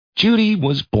Judy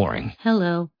was boring.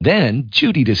 Hello. Then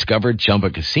Judy discovered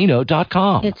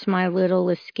ChumbaCasino.com. It's my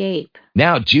little escape.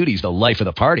 Now Judy's the life of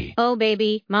the party. Oh,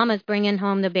 baby, mama's bringing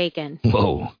home the bacon.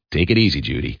 Whoa, take it easy,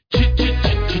 Judy.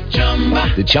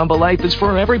 The Chumba life is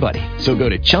for everybody. So go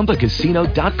to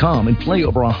ChumbaCasino.com and play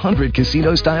over 100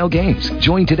 casino-style games.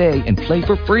 Join today and play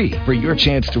for free for your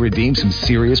chance to redeem some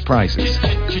serious prizes.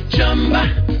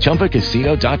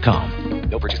 ChumbaCasino.com.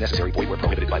 No purchase necessary. Void where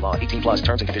prohibited by law. 18 plus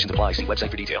terms and conditions apply. See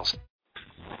website for details.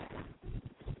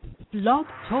 Blog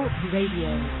Talk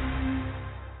Radio.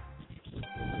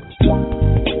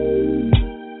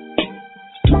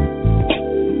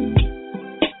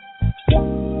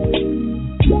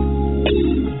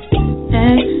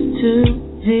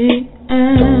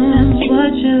 That's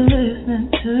what you're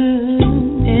listening to.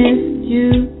 If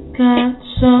you got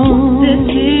soul, this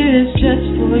here is just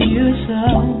for you. So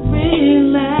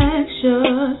relax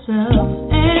yourself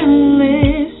and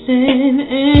listen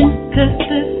in, 'cause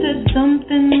this is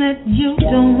something that you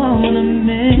don't wanna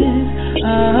miss.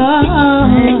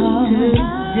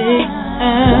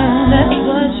 That's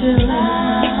what you're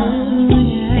listening to.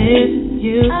 If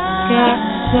you got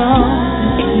soul,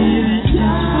 this here is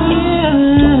just for you.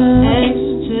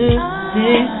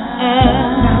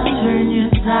 Now turn your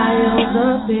dials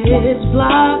up, it's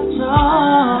Blog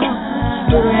Talk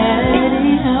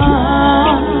Radio.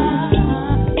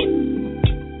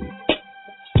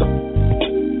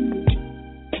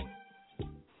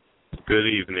 Good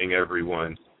evening,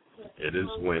 everyone. It is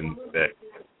Wednesday,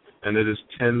 and it is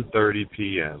 10:30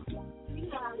 p.m.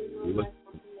 Listen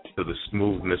to the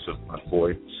smoothness of my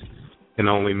voice can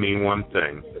only mean one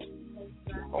thing.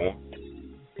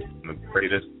 The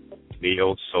greatest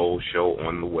neo-soul show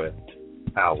on the web,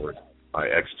 powered by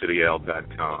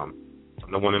xtotl.com.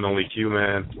 I'm the one and only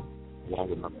Q-Man, along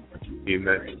with my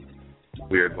teammate.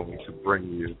 We are going to bring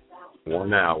you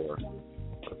 1 hour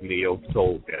of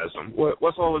neo-soulgasm.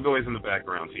 What's all the noise in the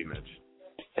background, T-Mitch?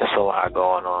 There's a lot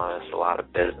going on. There's a lot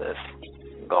of business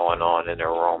going on in the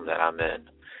room that I'm in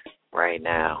right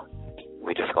now.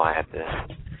 We just going to have to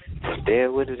just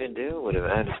deal with it and deal with it,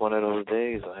 man. It's one of those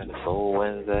days, man. It's Soul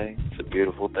Wednesday. It's a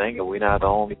beautiful thing, and we're not the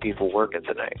only people working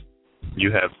tonight.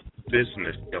 You have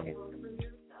business going.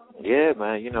 Yeah,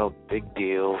 man. You know, big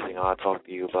deals. You know, I talked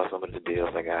to you about some of the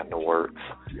deals I got in the works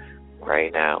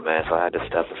right now, man. So I had to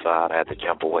step aside. I had to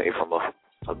jump away from a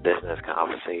business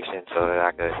conversation so that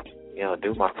I could, you know,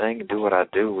 do my thing and do what I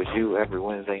do with you every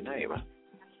Wednesday night, man.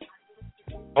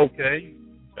 Okay.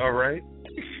 All right.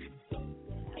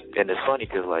 And it's funny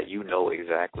because, like, you know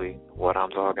exactly what I'm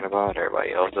talking about.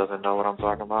 Everybody else doesn't know what I'm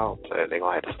talking about. But they're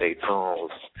going to have to stay tuned.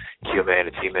 Q-Man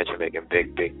and T-Mitch are making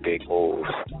big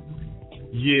moves.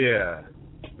 Yeah,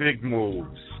 big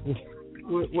moves.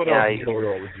 What else is going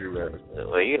on with you, man?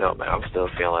 Well, you know, man, I'm still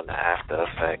feeling the after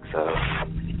effects of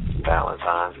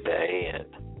Valentine's Day. And,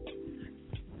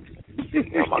 you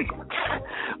know,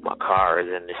 my car is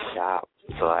in the shop.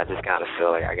 So I just kind of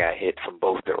feel like I got hit from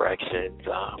both directions.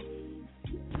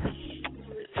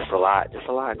 Just a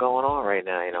lot going on right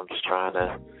now. You know, I'm just trying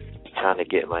to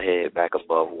get my head back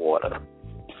above water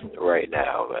right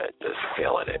now, but just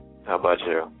feeling it. How about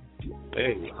you?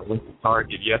 Hey, I went to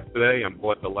Target yesterday and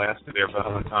bought the last of their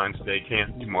Valentine's Day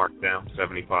candy, marked down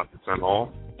 75% off.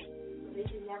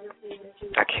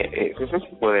 I can't.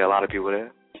 Were there a lot of people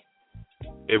there?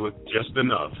 It was just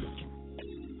enough.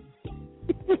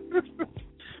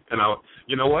 And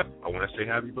you know what? I want to say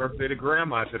happy birthday to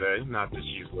Grandma today. Not that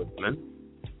she's listening,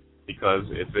 because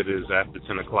if it is after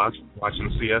 10 o'clock, she's watching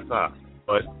CSI.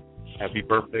 But happy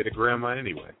birthday to Grandma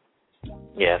anyway.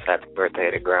 Yes, happy birthday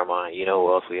to Grandma. You know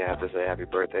who else we have to say happy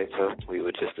birthday to? We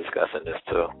were just discussing this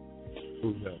too.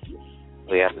 Who's that?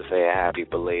 We have to say a happy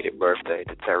belated birthday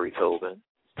to Terry Tobin,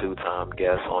 two-time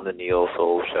guest on the Neo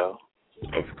Soul Show.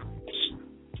 Of course.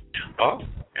 Oh,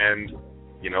 and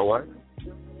you know what?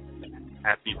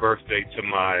 Happy birthday to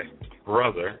my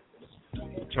brother,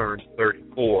 who turned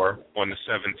 34 on the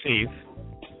 17th.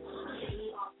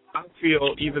 I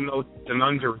feel, even though he's an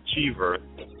underachiever,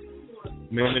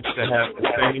 managed to have the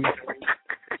same,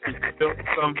 he still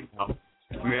somehow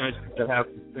managed to have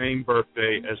the same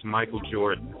birthday as Michael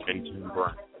Jordan and Jim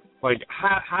Brown. Like,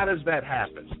 how does that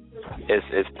happen?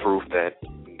 It's proof that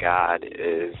God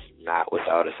is not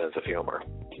without a sense of humor.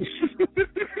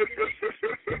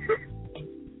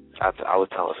 I was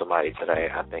telling somebody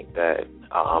today, I think that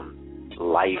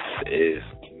life is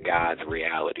God's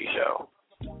reality show.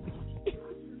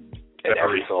 And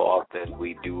every so often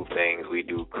we do things, we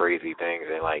do crazy things,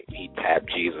 and like he tapped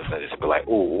Jesus and just be like,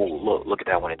 ooh, look at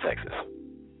that one in Texas.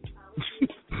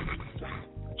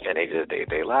 And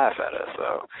they laugh at us.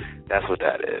 So that's what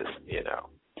that is, you know.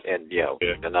 And,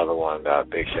 another one,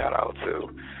 big shout out to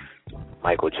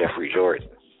Michael Jeffrey Jordan,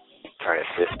 turning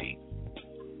 50.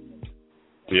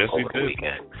 Yes, over he the did.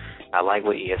 weekend. I like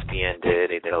what ESPN did.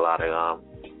 They did a lot of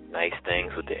nice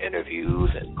things with the interviews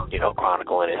and,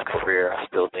 chronicling his career. I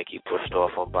still think he pushed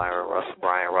off on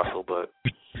Brian Russell, but...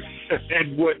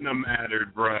 It wouldn't have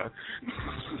mattered, bruh.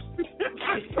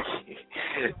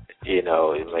 It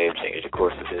may have changed the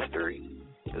course of history.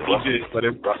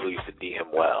 Russell used to beat him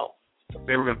well.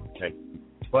 They were going to...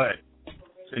 But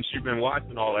since you've been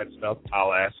watching all that stuff,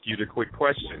 I'll ask you the quick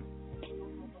question.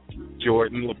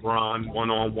 Jordan, LeBron,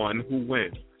 one-on-one, who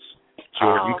wins?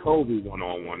 Jordan, Kobe,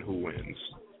 one-on-one, who wins?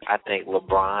 I think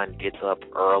LeBron gets up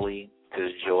early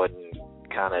because Jordan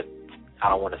kind of, I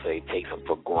don't want to say takes him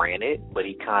for granted, but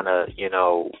he kind of,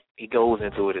 he goes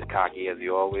into it as cocky as he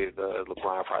always does.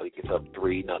 LeBron probably gets up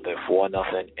 3-0,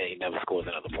 4-0, and he never scores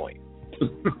another point.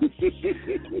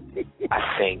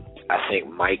 I think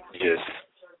Mike just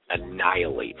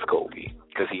annihilates Kobe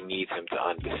because he needs him to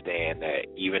understand that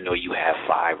even though you have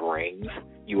 5 rings,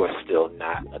 you are still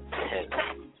not a tenth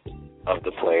of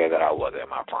the player that I was at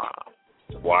my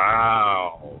prime.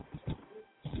 Wow.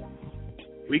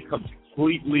 We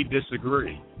completely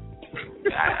disagree.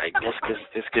 I guess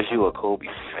it's because you're a Kobe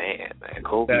fan, man.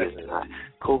 Kobe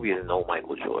is no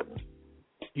Michael Jordan.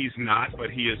 He's not, but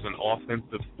he is an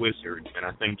offensive wizard, and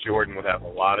I think Jordan would have a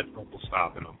lot of trouble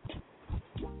stopping him.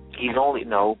 He's only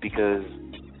because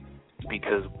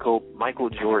Michael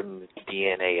Jordan's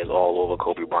DNA is all over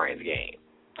Kobe Bryant's game.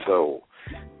 So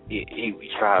he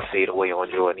try to fade away on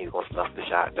Jordan, he's gonna snuff the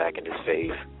shot back in his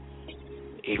face.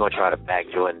 He's gonna try to back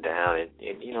Jordan down,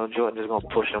 and Jordan just gonna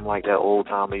push him like that old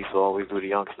time he used to always do the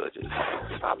youngster. Just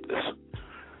stop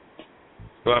this.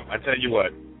 Well, I tell you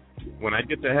what, when I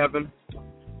get to heaven,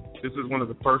 this is one of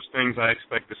the first things I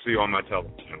expect to see on my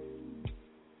television.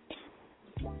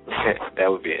 That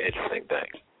would be an interesting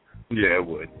thing. Yeah, it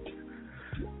would.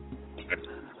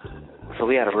 So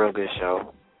we had a real good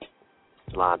show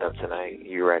lined up tonight.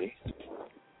 You ready?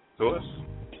 Yours?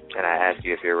 And I ask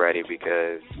you if you're ready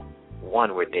because,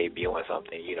 one, we're debuting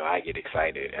something. I get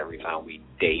excited every time we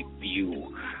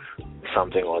debut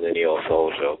something on the Neo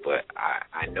Soul Show, but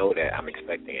I know that I'm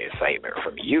expecting excitement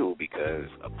from you because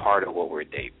a part of what we're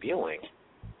debuting,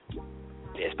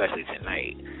 especially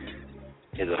tonight,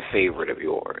 is a favorite of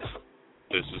yours.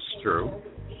 This is true.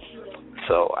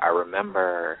 So I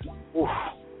remember a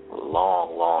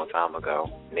long time ago,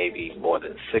 maybe more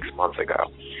than 6 months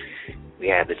ago, we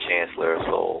had the Chancellor of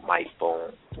Soul, Mike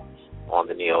Boone, on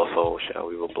the Neo Soul Show.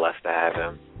 We were blessed to have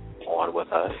him on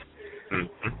with us.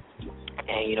 Mm-hmm.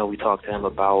 And, we talked to him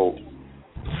about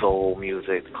soul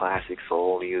music, classic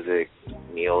soul music,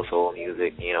 neo soul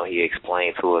music. He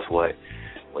explained to us what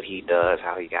he does,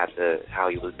 how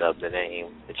he was dubbed the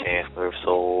name, the Chancellor of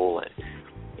Soul, and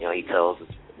he tells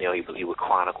he would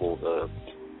chronicle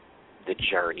the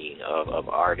journey of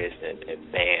artists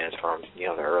and bands from the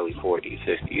early 40s,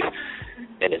 50s,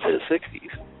 and into the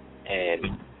 60s.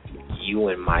 And you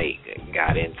and Mike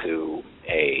got into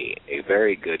a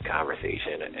very good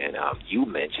conversation, and you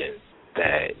mentioned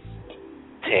that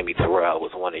Tammi Terrell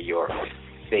was one of your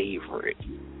favorite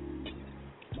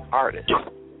artists.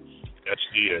 Yes,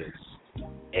 she is.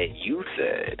 And you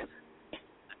said,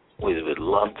 we would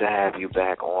love to have you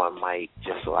back on, Mike,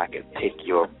 just so I could pick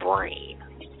your brain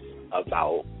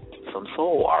about some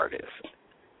soul artists.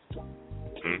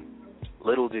 Mm-hmm.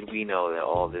 Little did we know that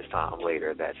all this time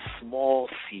later, that small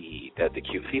seed that the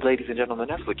Q... See, ladies and gentlemen,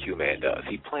 that's what Q-Man does.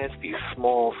 He plants these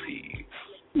small seeds.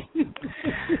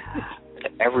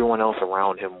 Everyone else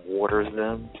around him waters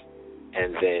them,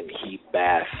 and then he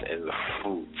basks in the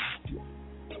fruits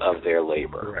of their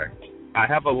labor. Correct. I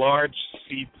have a large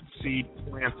seed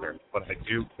planter, but I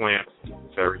do plant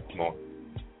very small.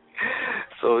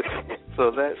 So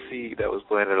that seed that was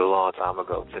planted a long time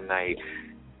ago tonight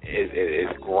is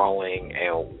growing,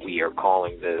 and we are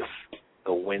calling this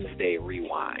the Wednesday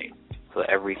Rewind. So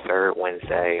every third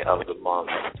Wednesday of the month,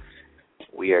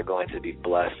 we are going to be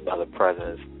blessed by the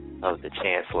presence of the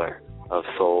Chancellor of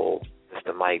Soul,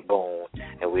 Mr. Mike Boone,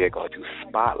 and we are going to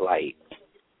spotlight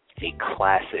a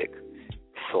classic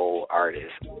soul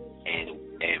artist. And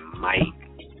Mike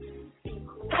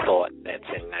thought that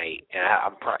tonight, and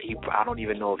I don't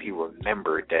even know if he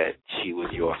remembered that she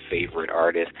was your favorite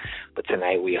artist, but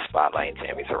tonight we are spotlighting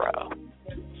Tammi Terrell.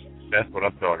 That's what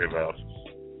I'm talking about.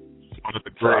 One of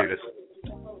the greatest.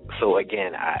 So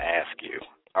again, I ask you,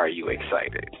 are you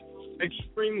excited?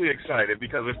 Extremely excited,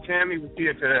 because if Tammi was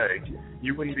here today,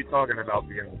 you wouldn't be talking about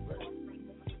Beyonce.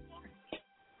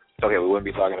 Okay, we wouldn't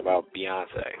be talking about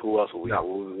Beyonce. Who else would we? No.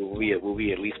 Will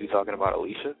we at least be talking about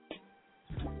Alicia?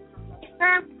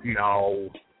 No.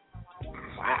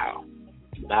 Wow.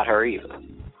 Not her either.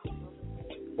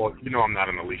 Well, you know I'm not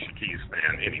an Alicia Keys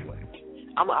fan anyway.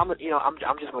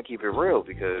 I'm just gonna keep it real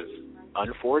because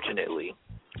unfortunately,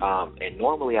 and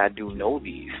normally I do know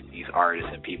these artists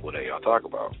and people that y'all talk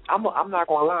about. I'm not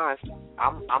gonna lie.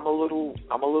 I'm a little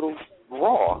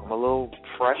raw. I'm a little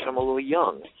fresh. I'm a little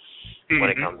young when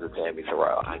it comes to Tammi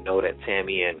Terrell. I know that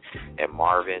Tammi and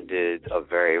Marvin did a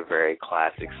very, very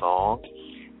classic song.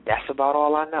 That's about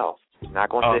all I know. I'm not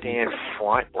gonna sit here and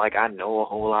front like I know a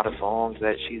whole lot of songs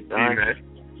that she's done.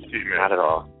 T-Med. Not at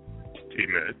all.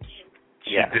 T-Med.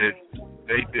 Yeah.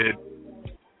 They did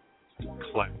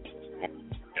classic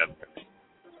together.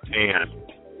 And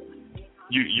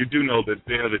you do know that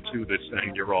they're the two that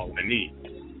sang You're All I Need.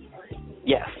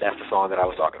 Yes, that's the song that I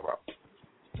was talking about.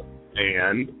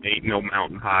 And Ain't No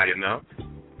Mountain High Enough.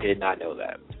 Did not know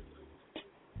that.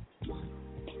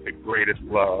 The Greatest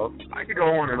Love. I could go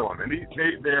on and on. And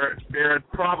they're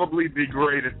probably the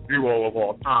greatest duo of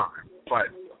all time. But,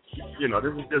 you know,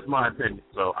 this is just my opinion.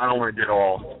 So I don't want to get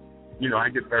all, you know, I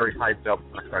get very hyped up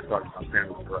when I start talking about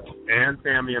Tammi Terrell. And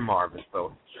Tammi and Marvin.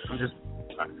 So I'm just...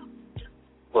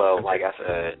 Well, like I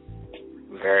said,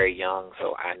 very young,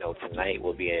 so I know tonight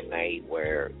will be a night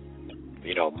where,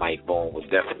 you know, Mike Boone will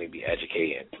definitely be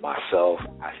educating myself.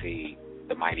 I see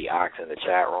the Mighty Ox in the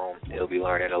chat room. He'll be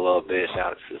learning a little bit.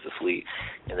 Shout out to Sister Fleet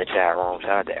in the chat room.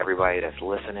 Shout out to everybody that's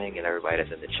listening and everybody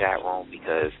that's in the chat room,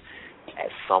 because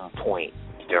at some point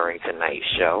during tonight's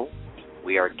show,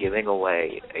 we are giving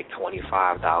away a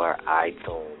 $25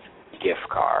 iTunes gift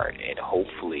card, and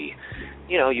hopefully,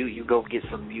 you know, you go get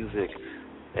some music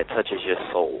that touches your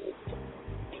soul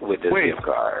with this gift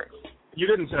card. You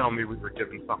didn't tell me we were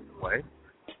giving something away.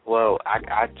 Well,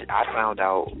 I found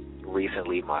out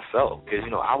recently myself, because,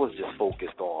 you know, I was just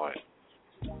focused on,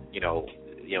 you know,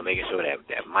 making sure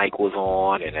that mic was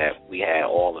on and that we had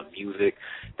all the music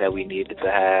that we needed to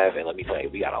have. And let me tell you,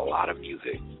 we got a lot of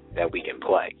music that we can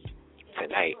play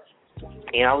tonight.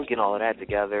 And I was getting all of that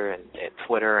together and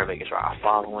Twitter and making sure our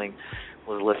following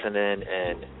was listening,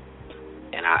 and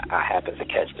I happened to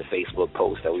catch the Facebook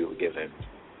post that we were giving,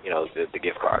 you know, the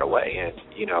gift card away. And,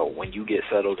 you know, when you get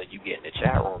settled and you get in the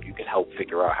chat room, you can help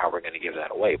figure out how we're going to give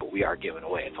that away. But we are giving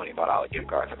away a $25 gift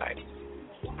card tonight.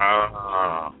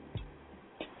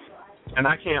 And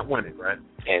I can't win it, right?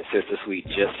 And Sister Sweet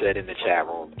just said in the chat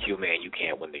room, Q-Man, you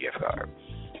can't win the gift card.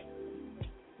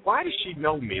 Why does she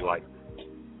know me like that?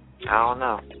 I don't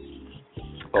know.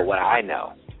 But what I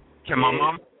know... Can my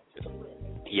mom?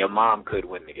 Your mom could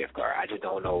win the gift card. I just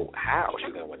don't know how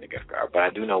she's going to win the gift card. But I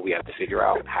do know we have to figure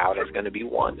out how that's going to be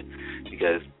won,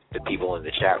 because the people in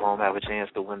the chat room have a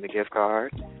chance to win the gift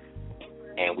card.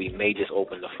 And we may just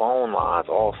open the phone lines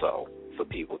also for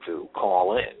people to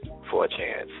call in for a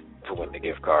chance to win the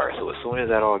gift card. So as soon as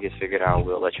that all gets figured out,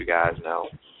 we'll let you guys know.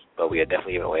 But we are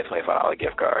definitely giving away a $25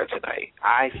 gift card tonight.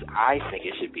 I think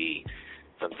it should be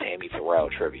some Tammi Terrell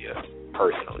trivia,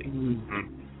 personally.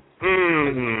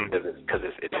 Because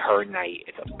it's her night,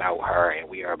 it's about her, and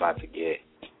we are about to get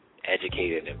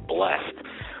educated and blessed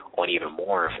on even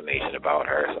more information about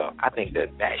her. So I think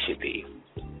that should be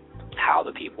how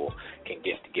the people can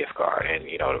get the gift card. And,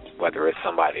 you know, whether it's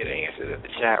somebody that answers in the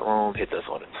chat room, hits us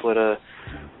on the Twitter,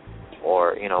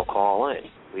 or, you know, call in.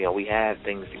 You know, we have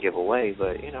things to give away,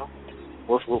 but, you know,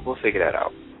 we'll figure that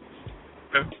out.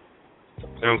 Okay.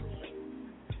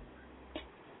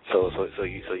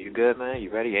 So you good, man?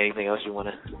 You ready? Anything else you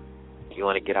wanna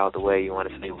get out the way? You want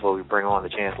to say before we bring on the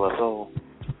Chancellor of Soul?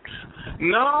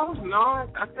 No.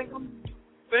 I think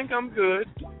I'm good.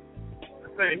 I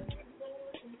think.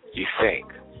 You think?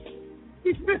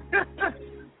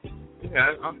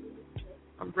 Yeah,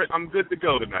 I'm good to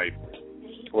go tonight.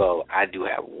 Well, I do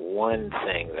have one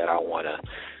thing that I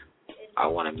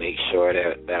wanna make sure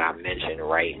that I mention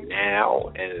right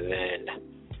now, and then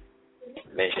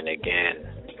mention again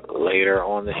later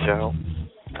on the show.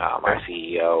 Our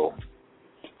CEO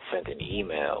sent an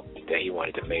email that he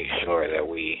wanted to make sure that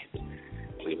we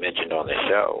mentioned on the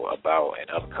show about an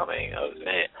upcoming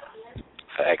event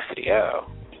for XCDL.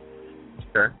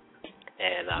 Sure.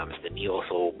 And it's the Neo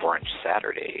Soul Brunch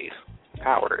Saturdays,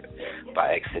 powered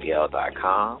by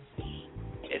XCDL.com.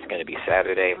 It's going to be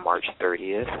Saturday, March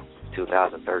 30th,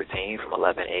 2013, from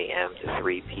 11 a.m. to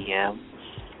 3 p.m.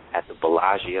 at the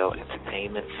Bellagio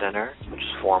Entertainment Center, which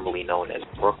is formerly known as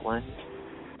Brooklyn,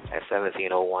 at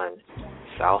 1701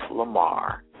 South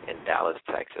Lamar in Dallas,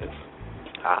 Texas.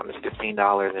 It's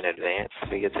 $15 in advance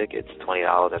for your tickets,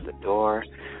 $20 at the door,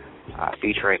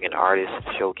 featuring an artist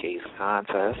showcase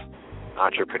contest,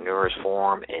 entrepreneurs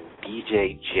forum, and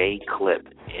DJ J Clip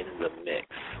in the mix.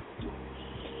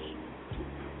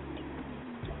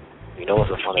 You know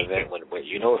it's a fun event when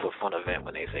you know it's a fun event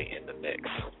when they say in the mix.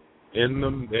 In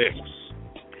the mix.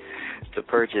 To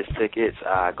purchase tickets,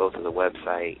 go to the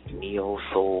website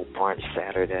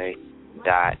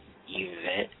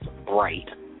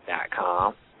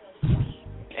neosoulbrunchsaturday.eventbrite.com,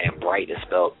 and Bright is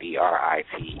spelled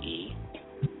BRITE.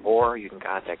 Or you can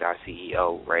contact our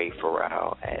CEO, Ray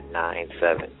Farrell, at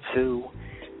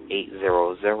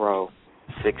 972-800-6857.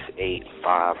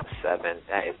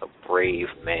 That is a brave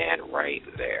man right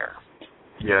there.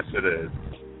 Yes, it is.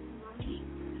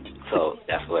 So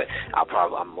that's what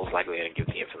I'm most likely going to give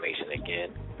the information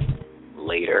again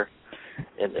later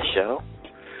in the show.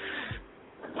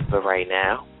 But I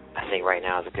think right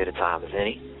now is as good a time as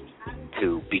any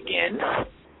to begin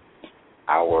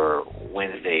our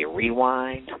Wednesday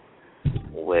Rewind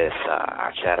with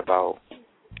our chat about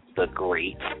the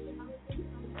great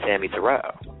Tammi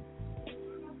Terrell.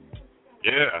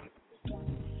 Yeah.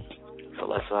 So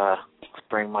let's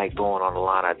bring Mike Boone on the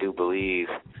line. I do believe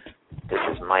this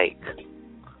is Mike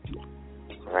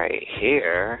right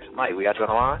here. Mike, we got you on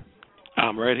the line?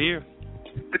 I'm right here.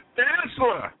 The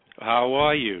Chancellor! How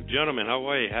are you? Gentlemen, how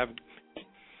are you?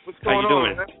 What's going on? How you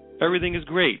doing? Man? Everything is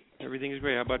great. Everything is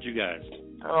great. How about you guys?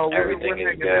 Oh, everything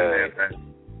is good.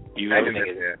 Everything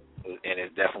is good. And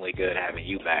it's definitely good having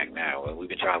you back now. We've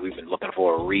been looking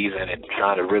for a reason and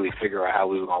trying to really figure out how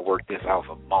we were going to work this out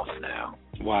for months now.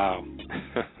 Wow.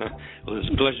 Well, it's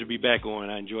a pleasure to be back on.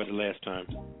 I enjoyed the last time.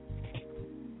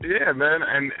 Yeah, man,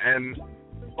 and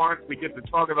we get to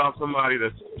talk about somebody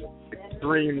that's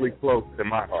extremely close to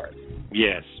my heart.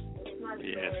 Yes.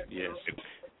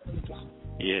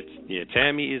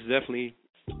 Tammi is definitely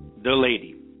the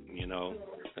lady, you know.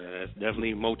 That's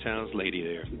definitely Motown's lady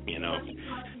there, you know.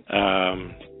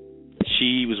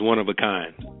 She was one of a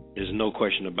kind. There's no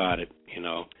question about it, you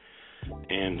know.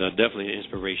 And definitely an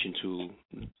inspiration to,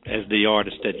 as the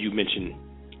artist that you mentioned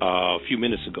a few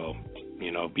minutes ago,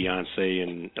 you know, Beyonce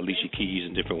and Alicia Keys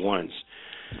and different ones.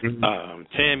 Mm-hmm.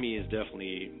 Tammi is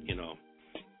definitely, you know,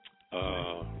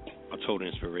 a total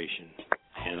inspiration.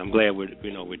 And I'm glad we're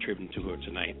tributing to her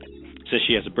tonight, since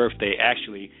she has a birthday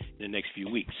actually in the next few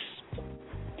weeks.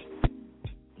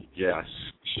 Yes,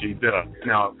 she does.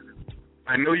 Now,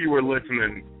 I know you were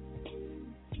listening.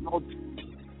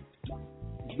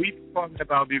 We talked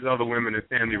about these other women and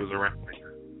Tammi was around.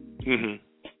 Mm-hmm.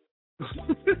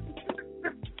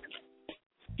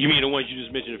 You mean the ones you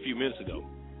just mentioned a few minutes ago?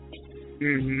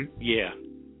 Mm-hmm. Yeah.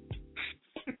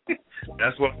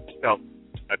 That's what I felt.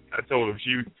 I told him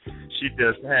she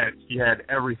had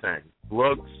everything.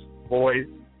 Looks, voice,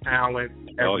 talent,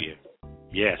 everything. Oh, yeah.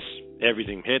 Yes,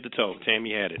 everything, head to toe.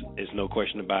 Tammi had it. There's no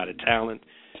question about it. Talent,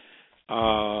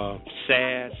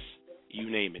 sass, you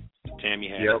name it. Tammi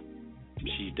had it.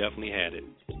 She definitely had it,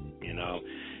 you know.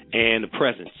 And the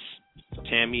presence.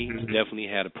 Tammi definitely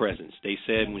had a presence. They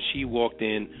said when she walked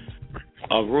in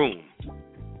a room,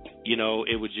 you know,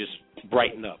 it would just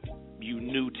brighten up. You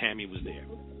knew Tammi was there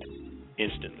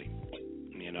instantly,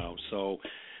 you know. So,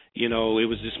 you know, it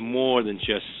was just more than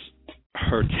just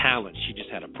her talent. She just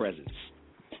had a presence,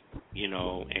 you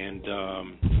know. And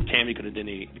Tammi could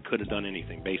have done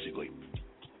anything, basically.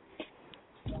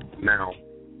 Now,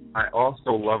 I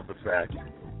also love the fact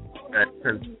that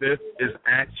since this is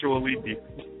actually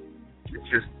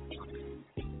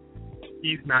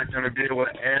he's not going to be able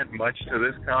to add much to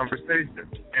this conversation.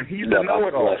 And he's a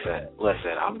know-it-all.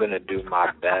 Listen, I'm going to do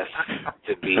my best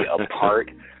to be a part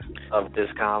of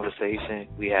this conversation.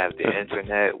 We have the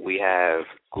internet, we have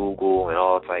Google and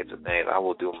all types of things. I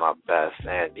will do my best.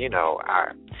 And, you know,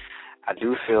 I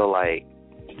do feel like,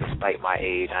 despite my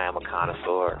age, I am a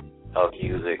connoisseur of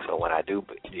music. So when I do,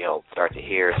 you know, start to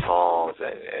hear songs,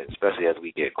 and especially as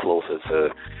we get closer to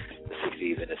the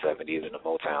 60s and the 70s and the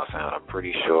Motown sound, I'm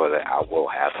pretty sure that I will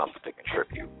have something to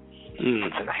contribute to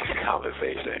tonight's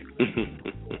conversation.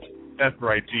 That's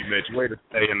right, G. Mitch. Way to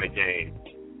stay in the game.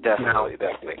 Definitely.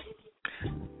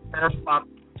 Her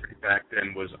popularity back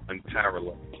then was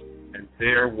unparalleled. And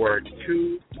there were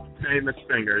two famous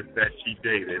singers that she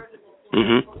dated.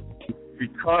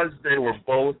 Because they were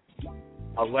both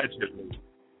allegedly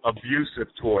abusive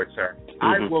towards her,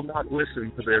 I will not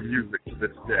listen to their music to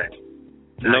this day.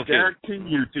 I guarantee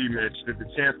you, T. Mitch, that the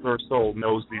Chancellor of Soul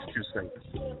knows these two singers.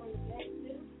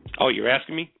 Oh, you're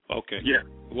asking me? Okay. Yeah.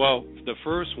 Well, the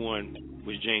first one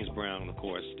was James Brown, of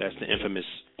course. That's the infamous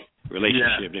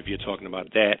relationship, if you're talking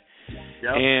about that.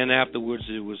 Yep. And afterwards,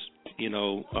 it was, you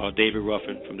know, David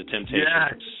Ruffin from the Temptations.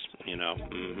 Yes. You know.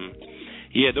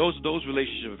 Yeah, those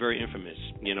relationships are very infamous.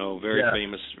 You know, very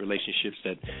famous relationships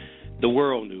that the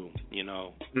world knew. You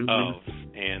know, of.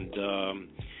 And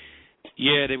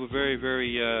yeah, they were very,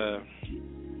 very.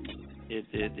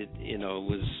 It you know,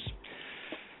 was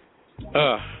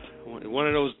One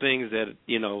of those things that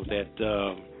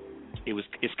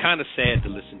it's kind of sad to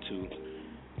listen to.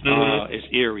 It's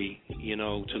eerie,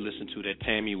 to listen to that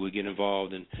Tammi would get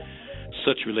involved in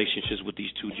such relationships with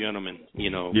these two gentlemen,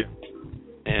 Yeah.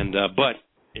 And but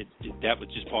that was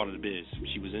just part of the biz.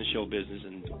 She was in show business,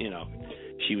 and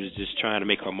she was just trying to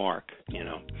make her mark,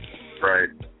 Right.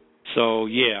 So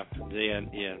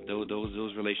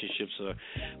those relationships are.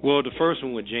 Well, the first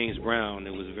one with James Brown,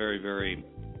 it was very, very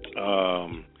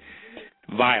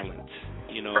violent.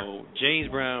 James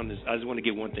Brown is. I just want to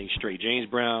get one thing straight. James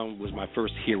Brown was my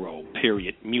first hero,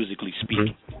 period, musically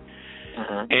speaking.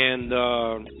 And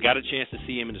got a chance to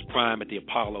see him in his prime at the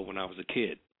Apollo when I was a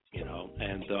kid.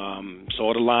 And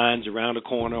saw the lines around the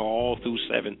corner all through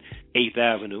 7th, 8th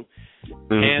Avenue.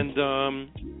 And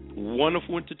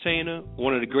wonderful entertainer,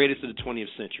 one of the greatest of the 20th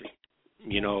century,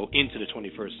 into the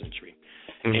 21st century.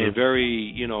 And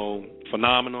very,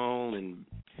 phenomenal, and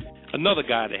another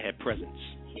guy that had presence,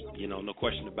 no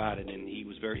question about it, and he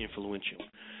was very influential.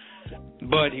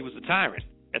 But he was a tyrant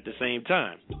at the same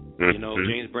time.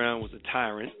 James Brown was a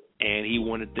tyrant, and he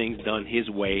wanted things done his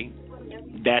way.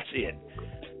 That's it.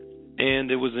 And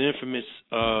there was an infamous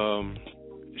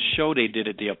show they did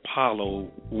at the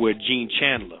Apollo with Gene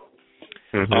Chandler,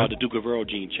 the Duke of Earl,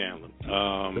 Gene Chandler.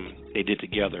 They did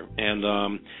together. And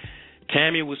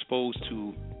Tammi was supposed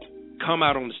to come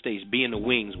out on the stage, be in the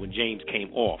wings when James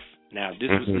came off. Now, this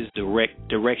was his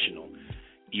directional.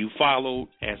 You followed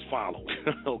as followed,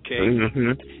 okay?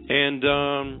 And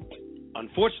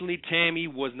unfortunately, Tammi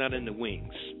was not in the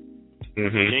wings.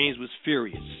 James was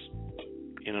furious.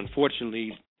 And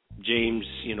unfortunately, James,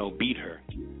 beat her,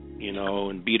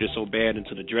 and beat her so bad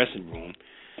into the dressing room.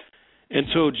 And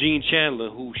so Gene Chandler,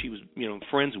 who she was,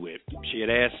 friends with, she had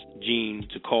asked Gene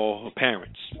to call her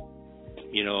parents,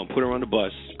 and put her on the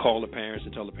bus, call her parents,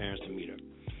 and tell her parents to meet her.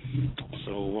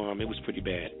 So it was pretty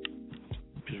bad.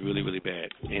 It was really, really bad.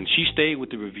 And she stayed with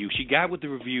the Review. She got with the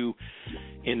Review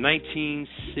in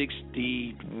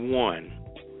 1961.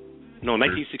 No,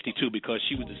 1962, because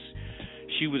she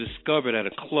was discovered at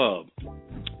a club.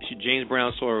 James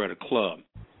Brown saw her at a club.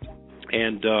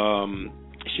 And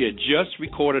she had just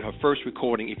recorded her first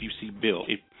recording, If You See Bill.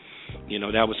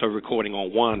 That was her recording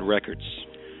on One Records.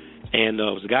 And it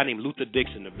was a guy named Luther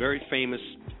Dixon, a very famous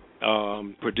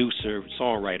producer,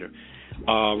 songwriter.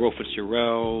 Wrote for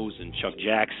Terrells and Chuck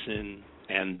Jackson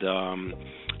and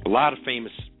a lot of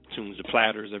famous tunes, the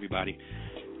Platters, everybody.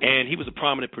 And he was a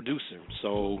prominent producer.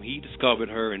 So he discovered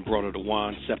her and brought her to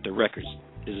Juan Scepter Records.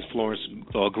 This is Florence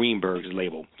Greenberg's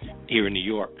label here in New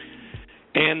York.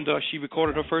 And she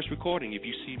recorded her first recording, If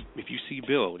You See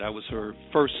Bill. That was her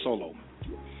first solo.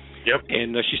 Yep.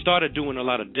 And she started doing a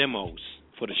lot of demos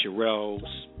for the Shirelles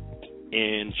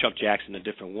and Chuck Jackson, the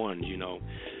different ones,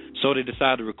 So they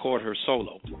decided to record her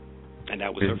solo, and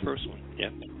that was her first one.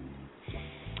 Yep.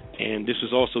 And this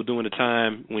was also during the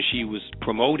time when she was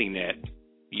promoting that,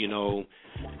 she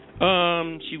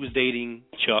was dating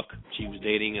Chuck. She was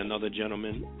dating another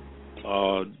gentleman,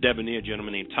 debonair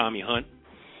gentleman named Tommy Hunt.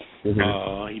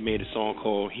 He made a song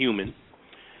called Human,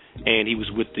 and he was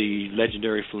with the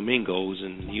legendary Flamingos,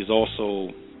 and he's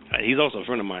also a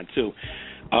friend of mine too,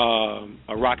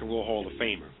 a Rock and Roll Hall of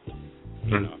Famer,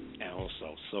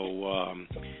 also.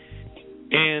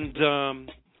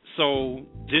 So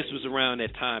this was around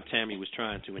that time Tammi was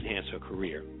trying to enhance her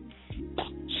career.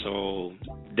 So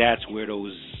that's where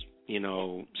those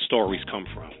stories come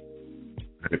from.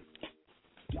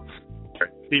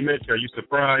 T. Mitch, are you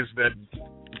surprised that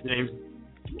James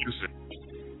used it?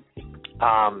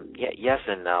 Yes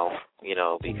and no,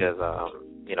 because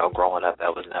growing up,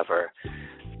 that was never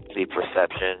the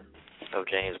perception of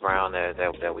James Brown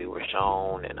that we were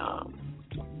shown, and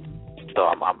so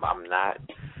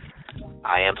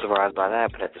I am surprised by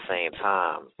that, but at the same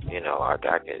time,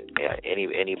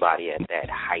 anybody at that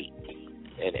height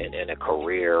in a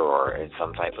career or in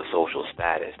some type of social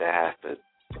status, there has to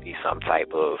be some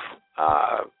type of,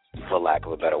 for lack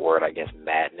of a better word, I guess,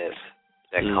 madness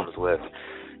that comes with,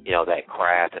 that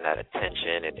craft and that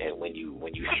attention, and when you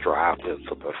strive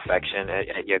for perfection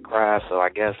at your craft. So I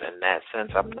guess in that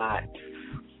sense,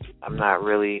 I'm not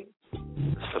really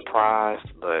surprised,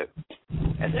 but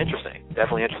it's interesting.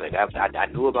 Definitely interesting. I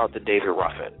knew about the David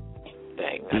Ruffin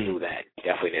thing. I knew that.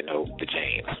 Definitely didn't know the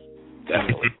James.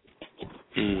 Definitely.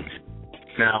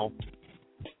 Now,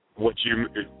 what an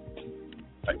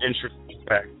interesting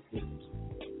fact,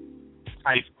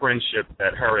 tight friendship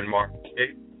that her and Mark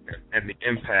Gaye and the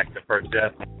impact of her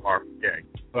death on Mark Gaye.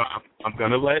 So I'm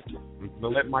gonna let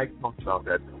Mike talk about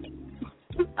that.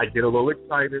 I get a little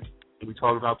excited when we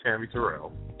talk about Tammi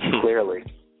Terrell. Clearly.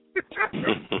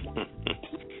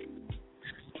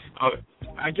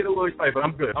 I get a little excited, but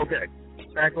I'm good. Okay,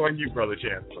 back on you, Brother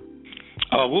Chancellor.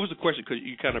 What was the question? Because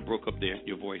you kind of broke up there,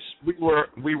 your voice.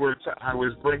 I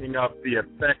was bringing up the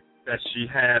effect that she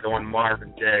had on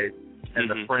Marvin Gaye and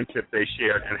the friendship they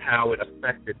shared and how it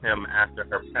affected him after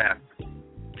her passing.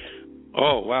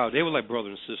 Oh wow, they were like brother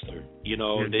and sister. You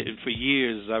know, for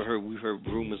years we've heard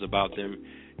rumors about them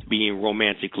being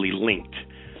romantically linked,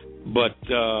 but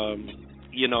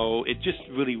you know, it just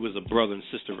really was a brother and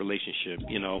sister relationship.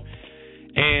 You know,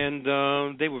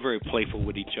 and they were very playful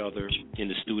with each other in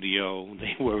the studio.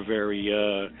 They were very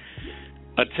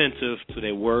attentive to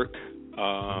their work.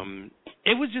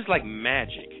 It was just like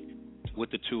magic with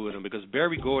the two of them, because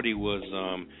Berry Gordy was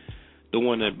the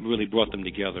one that really brought them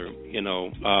together. You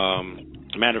know,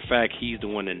 matter of fact, he's the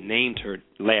one that named her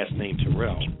last name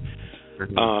Terrell.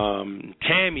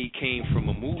 Tammi came from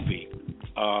a movie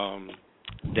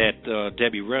that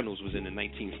Debbie Reynolds was in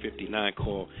 1959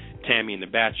 called Tammi and the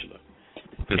Bachelor.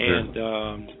 And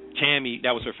Tammi,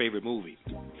 that was her favorite movie.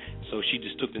 So she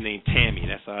just took the name Tammi.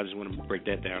 That's how I just want to break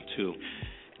that down, too.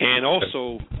 And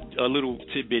also, a little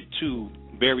tidbit, too,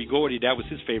 Berry Gordy, that was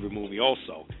his favorite movie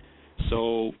also.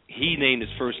 So he named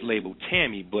his first label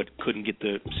Tammi, but couldn't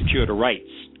secure the rights.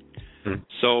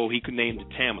 So he could name it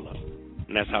Tamala.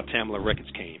 And that's how Tamala Records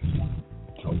came,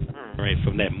 right,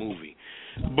 from that movie.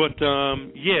 But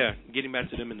yeah, getting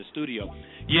back to them in the studio,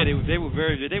 yeah, they were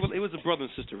very. It was a brother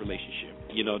and sister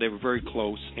relationship. You know, they were very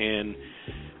close, and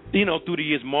you know, through the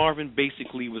years, Marvin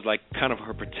basically was like kind of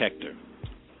her protector,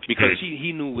 because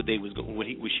he knew what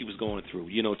she was going through.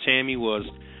 You know, Tammi was,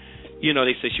 you know,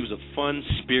 they say she was a fun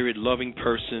spirit, loving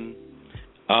person.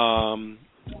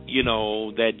 You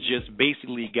know, that just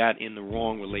basically got in the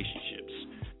wrong relationships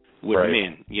with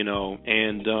men. You know,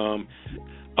 and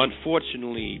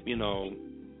unfortunately, you know,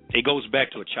 it goes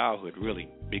back to a childhood, really,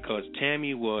 because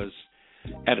Tammi was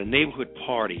at a neighborhood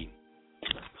party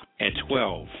at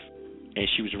 12, and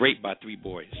she was raped by 3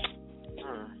 boys.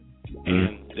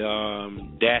 And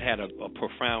that had a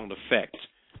profound effect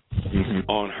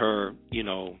on her, you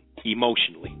know,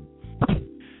 emotionally.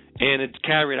 And it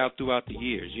carried out throughout the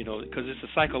years, you know, because it's a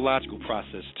psychological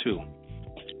process, too,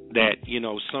 that, you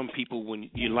know, some people, when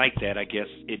you like that, I guess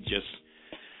it just,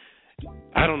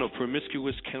 I don't know,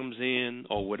 promiscuous comes in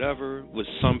or whatever with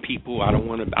some people.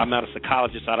 I'm not a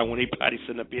psychologist. I don't want anybody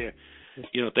sitting up here,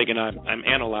 you know, thinking I'm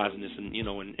analyzing this and, you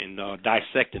know, and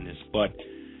dissecting this. But,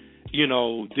 you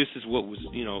know, this is what was,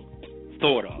 you know,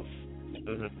 thought of,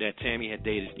 that Tammi had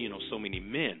dated, you know, so many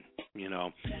men, you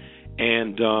know,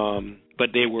 and, but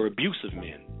they were abusive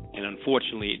men. And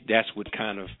unfortunately, that's what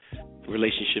kind of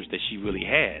relationships that she really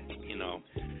had, you know,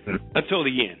 until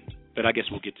the end. But I guess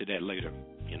we'll get to that later,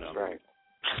 you know. Right.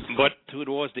 But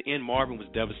towards the end, Marvin was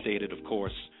devastated, of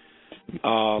course.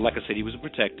 Like I said, he was a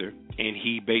protector, and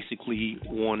he basically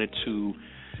wanted to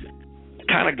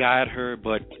kind of guide her,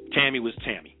 but Tammi was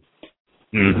Tammi.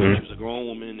 She was a grown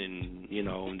woman, and, you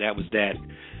know, and that was that.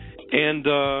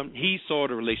 And he saw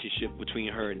the relationship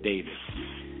between her and David.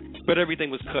 But everything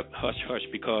was cut hush-hush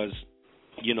because,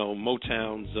 you know,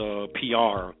 Motown's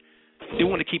PR, they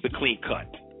want to keep it clean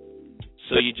cut.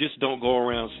 So you just don't go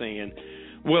around saying,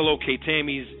 well, okay,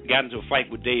 Tammy's got into a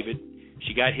fight with David.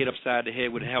 She got hit upside the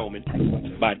head with a helmet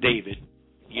by David,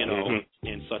 you know,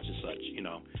 and such, you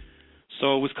know.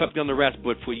 So it was cut under wraps,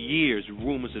 but for years,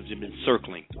 rumors have been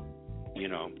circling, you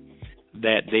know,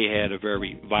 that they had a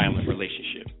very violent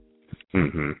relationship.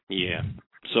 Yeah.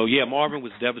 So, yeah, Marvin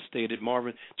was devastated.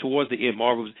 Marvin, towards the end,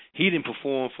 he didn't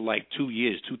perform for like 2-3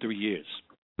 years.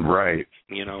 Right.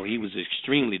 You know, he was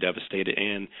extremely devastated.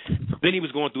 And then he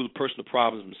was going through the personal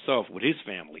problems himself with his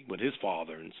family, with his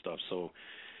father and stuff. So,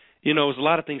 you know, it was a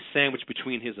lot of things sandwiched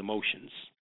between his emotions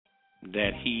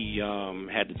that he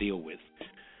had to deal with.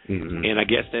 And I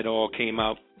guess that all came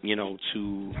out, you know,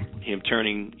 to him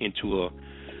turning into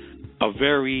a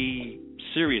very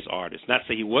serious artist. Not to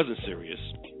say he wasn't serious,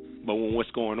 but when What's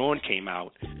Going On came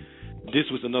out, this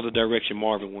was another direction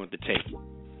Marvin wanted to take.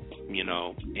 You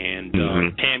know, and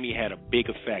Tammi had a big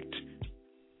effect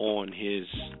on his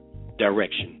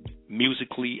direction,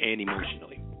 musically and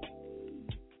emotionally.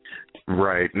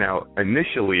 Right. Now,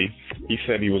 initially, he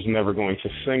said he was never going to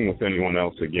sing with anyone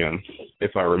else again,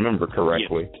 if I remember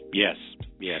correctly. Yes.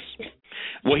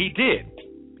 Well, he did.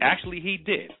 Actually, he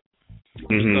did.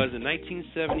 Because in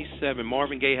 1977,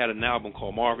 Marvin Gaye had an album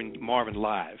called Marvin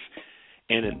Live,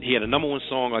 and he had a #1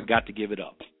 song, I Got to Give It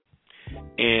Up.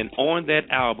 And on that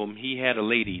album, he had a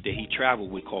lady that he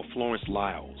traveled with called Florence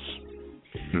Lyles.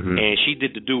 And she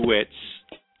did the duets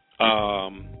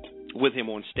with him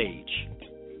on stage.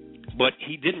 But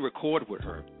he didn't record with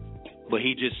her. But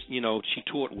he just, you know, she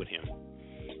toured with him.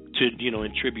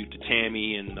 in tribute to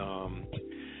Tammy, and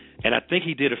I think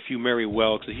he did a few Mary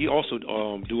Wells, because he also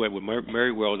duet with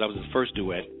Mary Wells. That was his first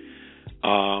duet.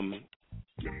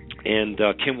 And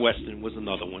Kim Weston was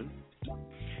another one,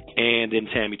 and then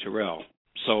Tammi Terrell.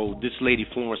 So this lady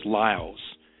Florence Lyles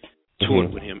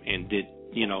toured with him and did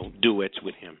duets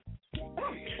with him.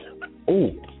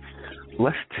 Oh,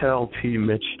 let's tell T.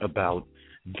 Mitch about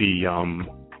the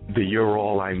 "You're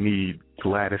All I Need"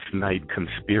 Gladys Knight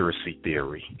conspiracy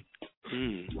theory.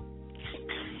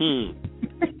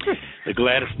 The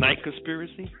Gladys Knight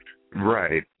conspiracy?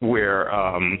 Right, where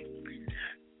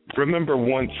remember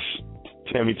once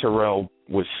Tammi Terrell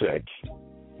was sick,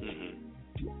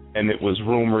 and it was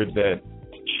rumored that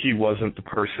she wasn't the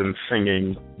person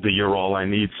singing the "You're All I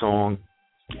Need" song?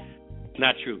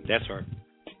 Not true. That's her.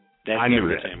 I knew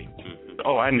that. Tammy.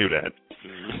 Oh, I knew that.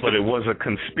 But it was a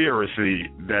conspiracy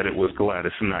that it was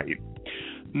Gladys Knight.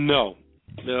 No,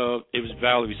 it was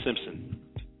Valerie Simpson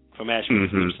from Ashford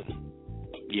Simpson.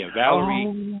 Yeah,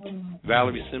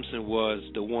 Valerie Simpson was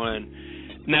the one.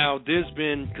 Now there's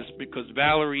been because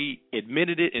Valerie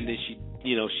admitted it, and then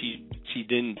she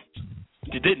didn't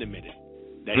admit it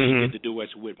that she did the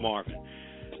duets with Marvin.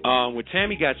 When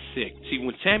Tammy got sick,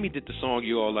 when Tammy did the song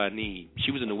 "You're All I Need,"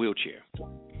 she was in a wheelchair,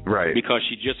 right? Because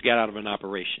she just got out of an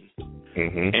operation,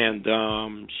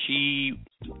 and she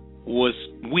was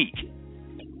weak.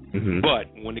 But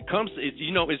when it comes to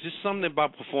it's just something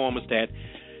about performers that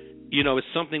it's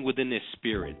something within their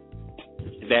spirit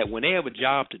that when they have a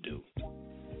job to do,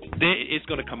 it's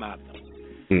going to come out of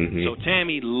them. So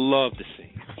Tammy loved to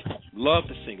sing,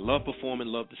 loved performing,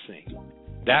 loved to sing.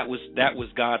 That was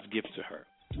God's gift to her.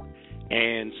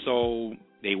 And so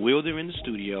they wheeled her in the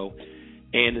studio,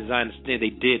 and as I understand, they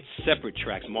did separate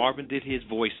tracks. Marvin did his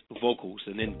vocals,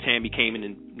 and then Tammy came in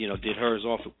and did hers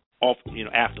off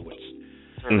afterwards.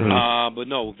 But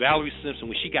no, Valerie Simpson,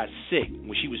 when she got sick,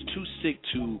 when she was too sick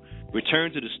to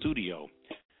return to the studio,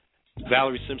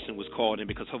 Valerie Simpson was called in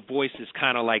because her voice is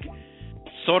kind of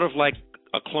sort of like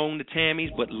a clone to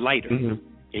Tammy's, but lighter.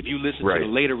 If you listen to the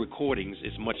later recordings,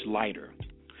 it's much lighter.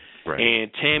 Right.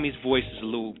 And Tammy's voice is a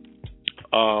little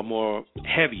more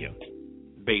heavier,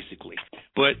 basically.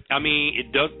 But I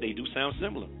mean, they do sound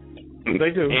similar. They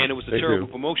do. And it was a terrible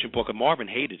promotion because Marvin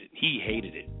hated it. He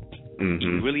hated it. He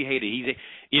really hated it.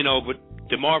 But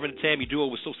the Marvin and Tammy duo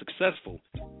was so successful,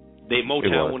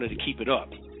 Motown wanted to keep it up.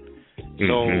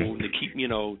 So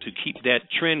to keep that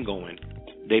trend going,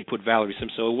 they put Valerie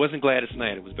Simpson. So it wasn't Gladys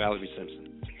Knight, it was Valerie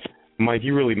Simpson. Mike,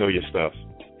 you really know your stuff.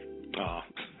 Oh,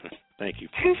 thank you.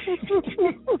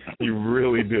 You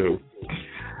really do.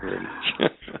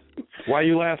 Why are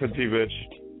you laughing, T-Bitch?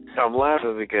 I'm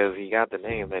laughing because he got the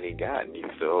name that he got, and you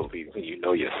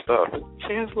know your stuff.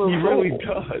 Chancellor of Soul. He really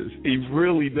does. He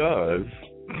really does.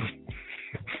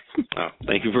 Oh,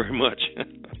 thank you very much.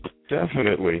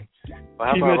 Definitely. Well,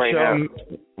 how about right now?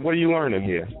 What are you learning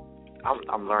here?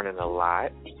 I'm learning a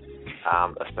lot,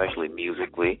 especially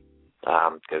musically,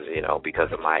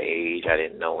 because of my age, I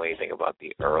didn't know anything about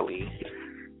the early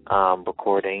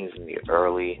recordings and the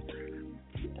early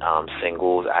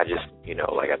singles. I just,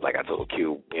 like I told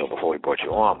Q, before we brought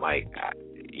you on, Mike,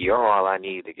 "You're All I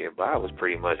Need to Get By" was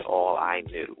pretty much all I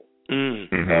knew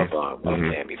of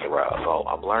Tammi Terrell. So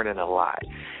I'm learning a lot,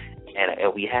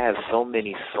 and we have so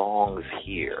many songs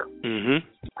here.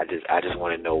 I just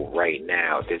want to know right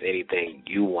now if there's anything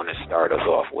you want to start us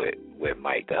off with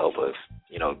Mike, to help us,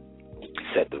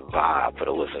 set the vibe for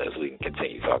the listeners so we can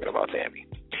continue talking about Tammy.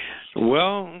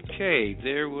 Well, okay,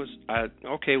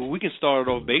 we can start it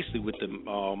off basically with the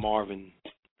Marvin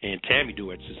and Tammy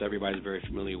duet, since everybody's very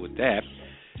familiar with that.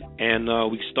 And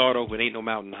we start off with "Ain't No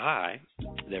Mountain High,"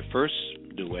 their first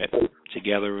duet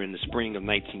together in the spring of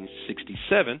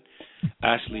 1967,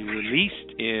 actually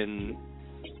released in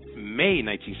May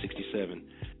 1967,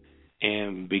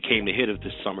 and became the hit of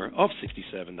the summer of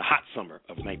 67, the hot summer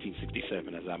of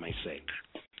 1967, as I may say.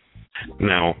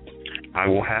 Now, I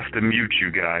will have to mute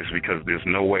you guys because there's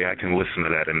no way I can listen to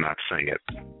that and not sing it.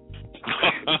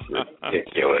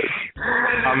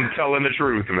 I'm telling the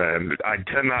truth, man. I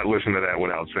cannot listen to that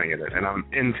without singing it, and I'm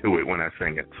into it when I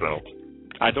sing it. So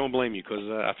I don't blame you because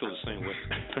I feel the same way.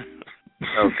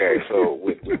 Okay, so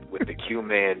with the Q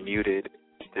man muted,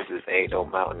 this is "Ain't No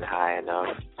Mountain High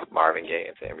Enough," Marvin Gaye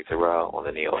and Tammi Terrell on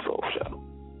the Neo Soul Show.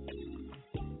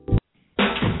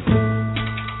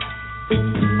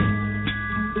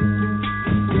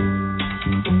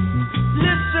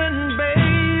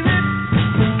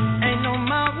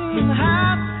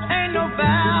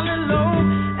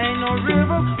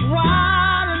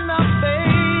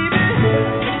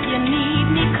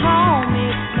 Call me,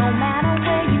 no matter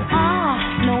where you are,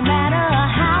 no matter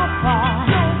how far.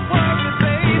 Don't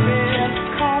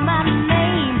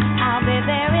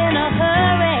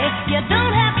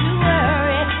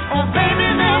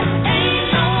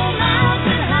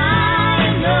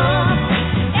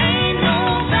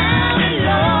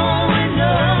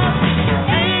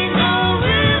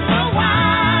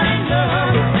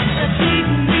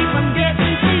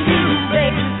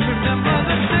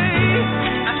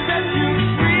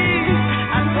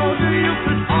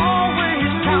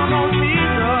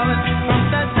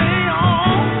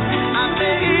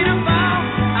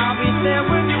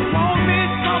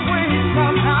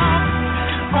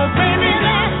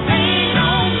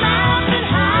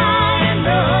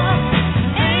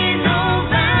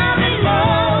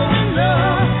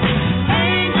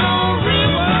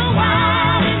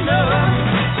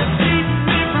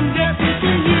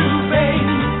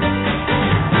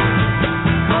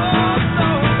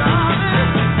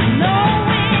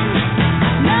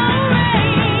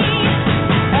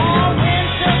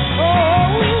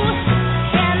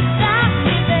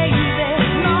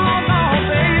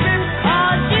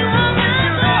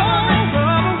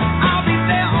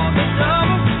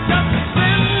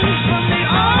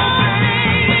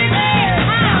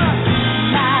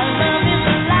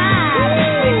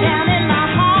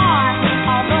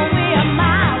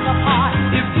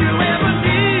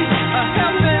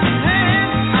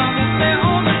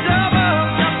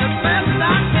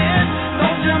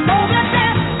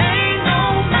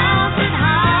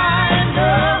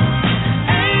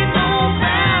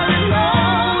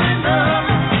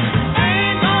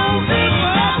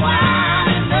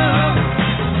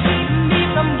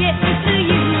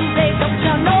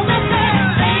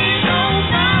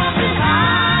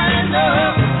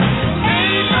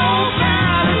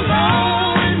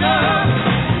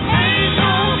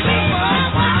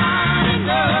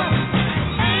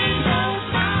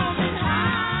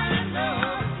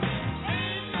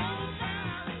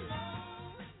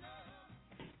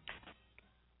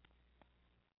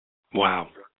Wow.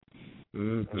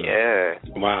 Mm-hmm. Yeah.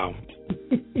 Wow.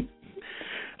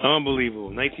 Unbelievable.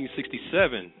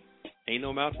 1967. Ain't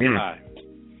No Mountain High.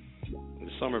 In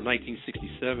the summer of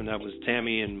 1967, that was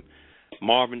Tammi and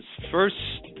Marvin's first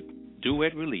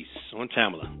duet release on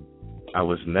Tamala. I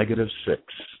was -6.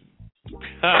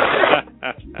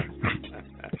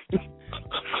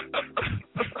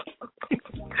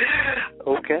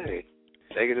 Okay.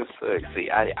 -6. See,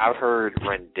 I've heard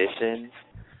renditions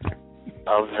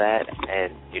of that,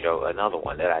 and another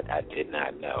one that I did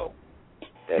not know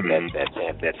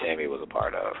that Tammi was a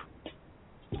part of.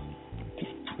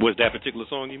 Was that particular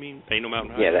song you mean? Ain't No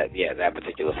Mountain High? Yeah, that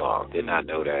particular song. Did not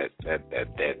know that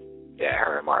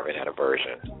her and Marvin had a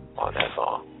version on that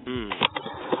song.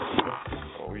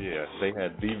 Oh yeah, they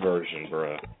had the version,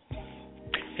 bruh.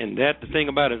 And the thing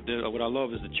about it, what I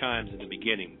love is the chimes in the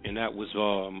beginning, and that was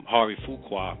Harvey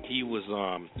Fuqua. He was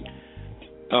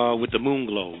with the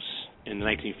Moonglows in the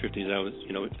 1950s. That was,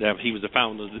 he was the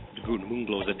founder of the group, the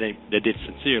Moonglows, that did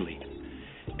Sincerely,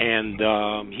 and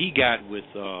he got with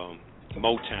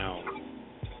Motown.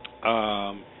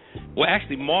 Well,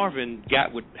 actually, Marvin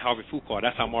got with Harvey Fuqua.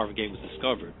 That's how Marvin Gaye was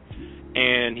discovered,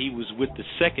 and he was with the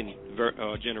second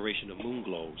generation of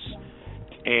Moonglows.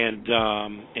 And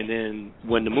then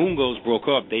when the Moonglows broke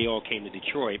up, they all came to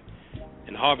Detroit,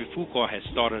 and Harvey Fuqua had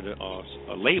started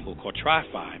a label called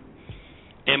Tri-Fi,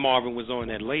 and Marvin was on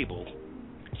that label.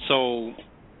 So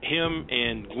him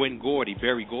and Gwen Gordy,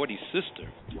 Berry Gordy's sister,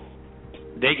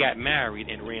 they got married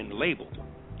and ran the label.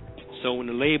 So when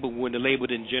the label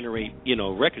didn't generate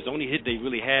records, the only hit they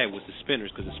really had was the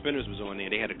Spinners, because the Spinners was on there.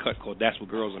 They had a cut called "That's What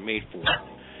Girls Are Made For."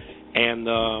 And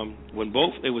when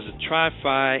it was a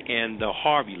Tri-Fi and the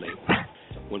Harvey label.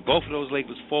 When both of those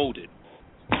labels folded,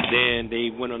 then they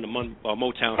went on the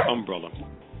Motown umbrella,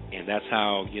 and that's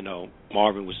how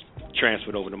Marvin was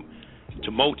transferred over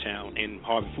to Motown and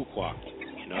Harvey Fuqua.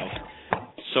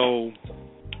 So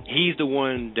he's the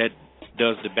one that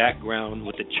does the background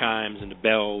with the chimes and the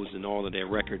bells and all of their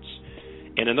records.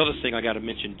 And another thing I got to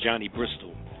mention, Johnny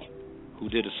Bristol, who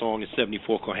did a song in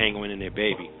 '74 called "Hang On In There,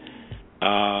 Baby."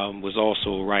 Was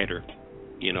also a writer,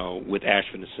 with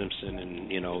Ashford and Simpson, and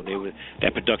they were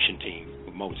that production team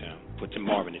with Motown, with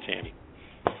Marvin and Tammi.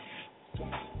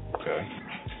 Okay.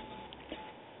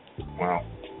 Wow.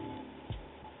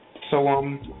 So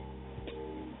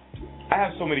I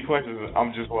have so many questions.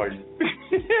 I'm just like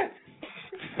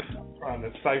trying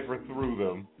to cipher through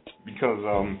them because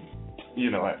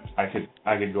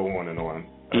I could go on and on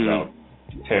about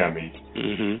Tammi,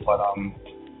 but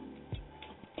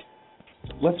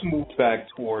let's move back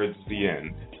towards the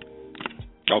end.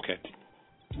 Okay.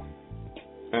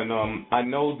 And I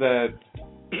know that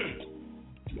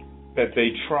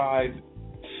they tried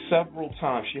several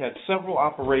times. She had several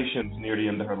operations near the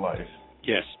end of her life.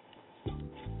 Yes.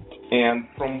 And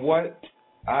from what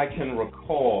I can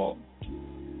recall,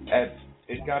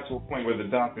 it got to a point where the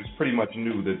doctors pretty much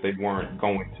knew that they weren't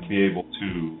going to be able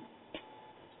to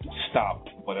stop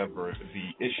whatever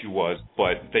the issue was,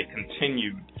 but they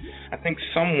continued. I think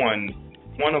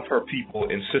one of her people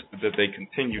insisted that they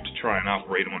continued to try and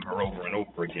operate on her over and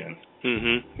over again.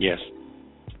 Yes.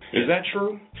 Is that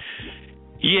true?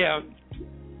 Yeah.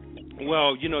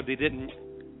 Well, they didn't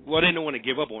want to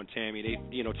give up on Tammi.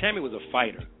 Tammi was a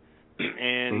fighter,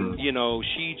 and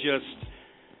she just,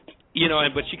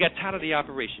 but she got tired of the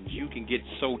operations. You can get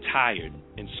so tired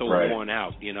and so worn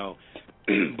out,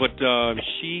 But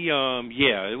she,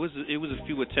 it was a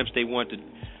few attempts they wanted to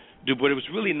do, but it was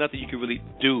really nothing you could really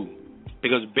do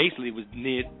because basically it was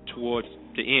near towards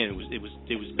the end. It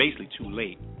was basically too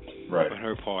late on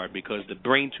her part because the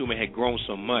brain tumor had grown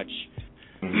so much,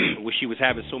 where she was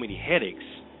having so many headaches,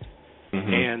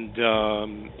 and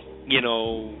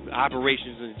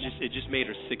operations, and it just made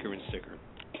her sicker and sicker,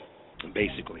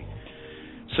 basically.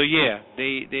 So yeah,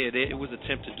 it was an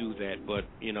attempt to do that, but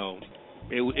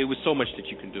It was so much that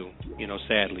you can do,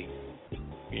 sadly,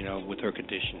 with her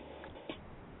condition.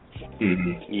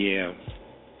 Yeah,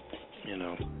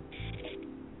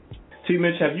 T.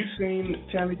 Mitch, have you seen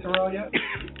Tammi Terrell yet?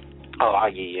 Oh,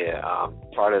 yeah.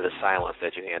 Part of the silence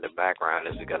that you hear in the background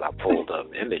is because I pulled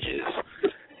up images.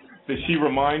 Did she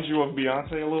remind you of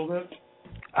Beyonce a little bit?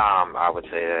 I would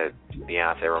say that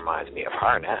Beyonce reminds me of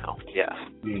her now, yes.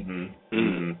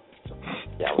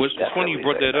 Yeah, well, it's funny you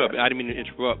brought that up. I didn't mean to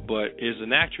interrupt, but there's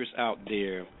an actress out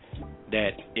there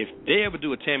that if they ever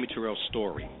do a Tammi Terrell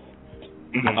story,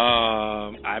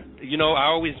 I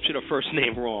always put her first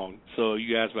name wrong, so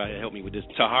you guys might help me with this.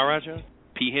 Taharaja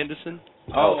P. Henderson?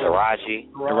 Taraji.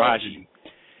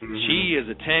 She is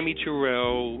a Tammi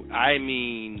Terrell,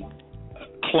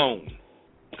 clone,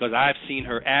 because I've seen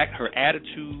her act, her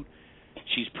attitude.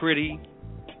 She's pretty,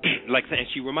 and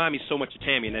she reminds me so much of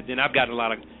Tammy. And then I've got a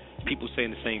lot of people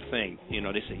saying the same thing. You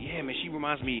know, they say, "Yeah, man, she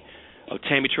reminds me of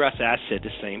Tammi Terrell." I said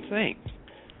the same thing.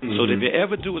 Mm-hmm. So if they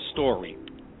ever do a story,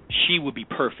 she would be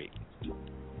perfect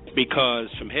because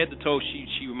from head to toe,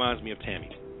 she reminds me of Tammy.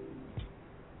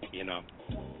 You know.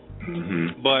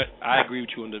 Mm-hmm. But I agree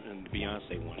with you on the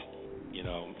Beyonce one. You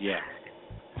know, yeah.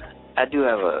 I do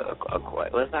have a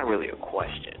question. Well, it's not really a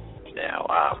question now.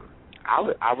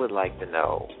 I would like to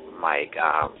know, Mike,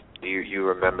 do you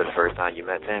remember the first time you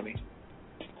met Tammy?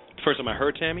 First time I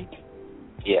heard Tammy?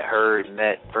 Yeah,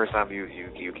 first time you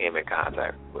came in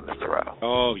contact with Mr. Terrell.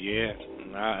 Oh, yeah.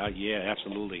 Yeah,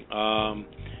 absolutely.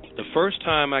 The first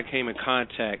time I came in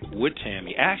contact with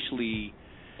Tammy, actually,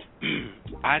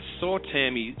 I saw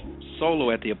Tammy solo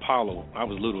at the Apollo. I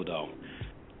was little, though,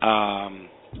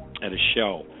 at a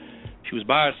show. She was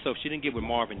by herself. She didn't get with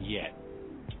Marvin yet.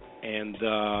 And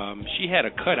she had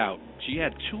a cutout. She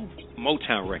had 2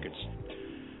 Motown records.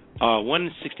 One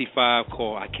in '65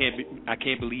 called I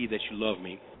Can't Believe That You Love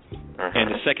Me. Uh-huh.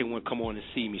 And the second one, Come On and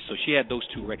See Me. So she had those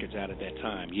 2 records out at that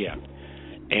time, yeah.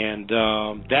 And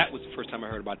that was the first time I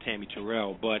heard about Tammi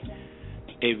Terrell. But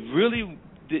it really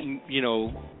didn't, you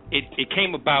know, it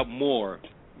came about more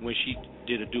when she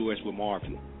did a duet with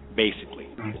Marvin, basically.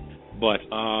 Mm-hmm. But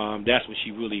that's when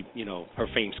she really, you know, her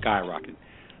fame skyrocketed.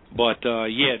 But,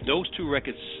 yeah, those 2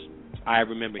 records I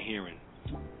remember hearing.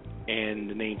 And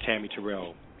the name Tammi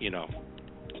Terrell, you know,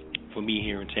 for me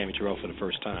hearing Tammi Terrell for the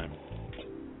first time.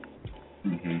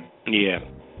 Mm-hmm. Yeah.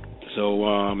 So,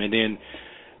 and then,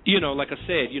 you know, like I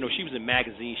said, you know, she was in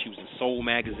magazines. She was in Soul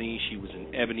magazine. She was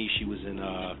in Ebony. She was in,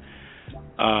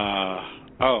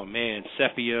 oh, man,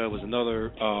 Sepia was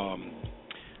another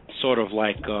sort of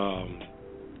like,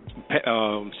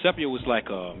 Sepia was like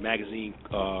a magazine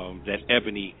that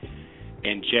Ebony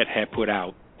and Jet had put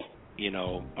out, you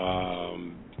know,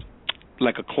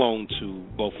 like a clone to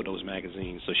both of those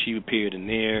magazines. So she appeared in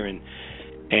there, and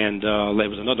there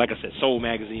was another, like I said, Soul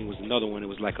magazine was another one. It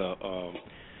was like a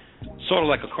sort of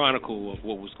like a chronicle of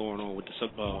what was going on with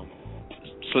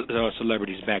the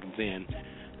celebrities back then.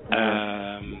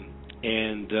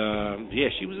 Yeah,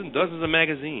 she was in dozens of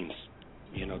magazines.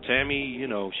 You know, Tammy, you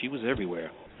know, she was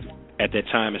everywhere at that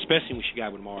time, especially when she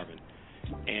got with Marvin,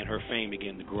 and her fame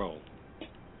began to grow,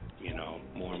 you know,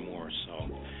 more and more. So,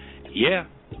 yeah,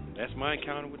 that's my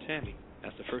encounter with Tammy.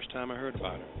 That's the first time I heard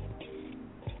about her.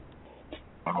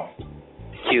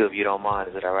 Q, if you don't mind,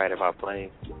 is it all right if I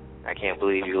play I Can't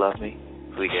Believe You Love Me?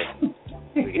 We can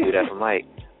do that for Mike.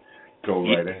 Go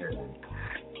right ahead.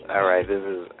 All right, this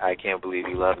is I Can't Believe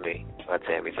You Love Me by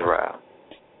Tammi Terrell.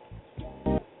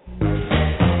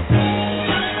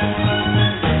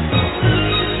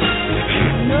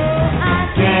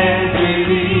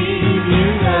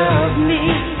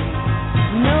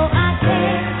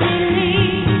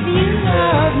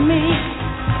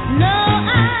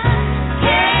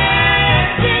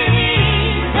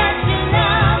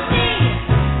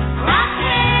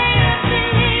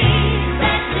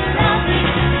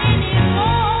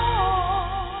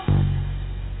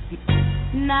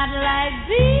 Not like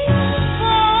before.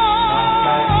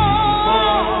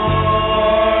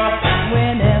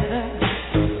 Whenever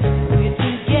we're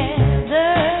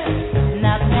together,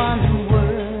 not one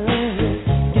word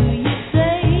do you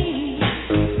say.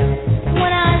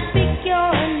 When I speak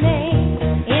your name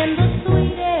in the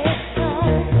sweetest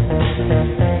tone,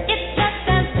 it's just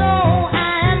as though I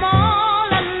am all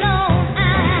alone.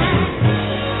 I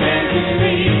can't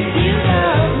believe you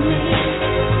love me.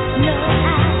 No,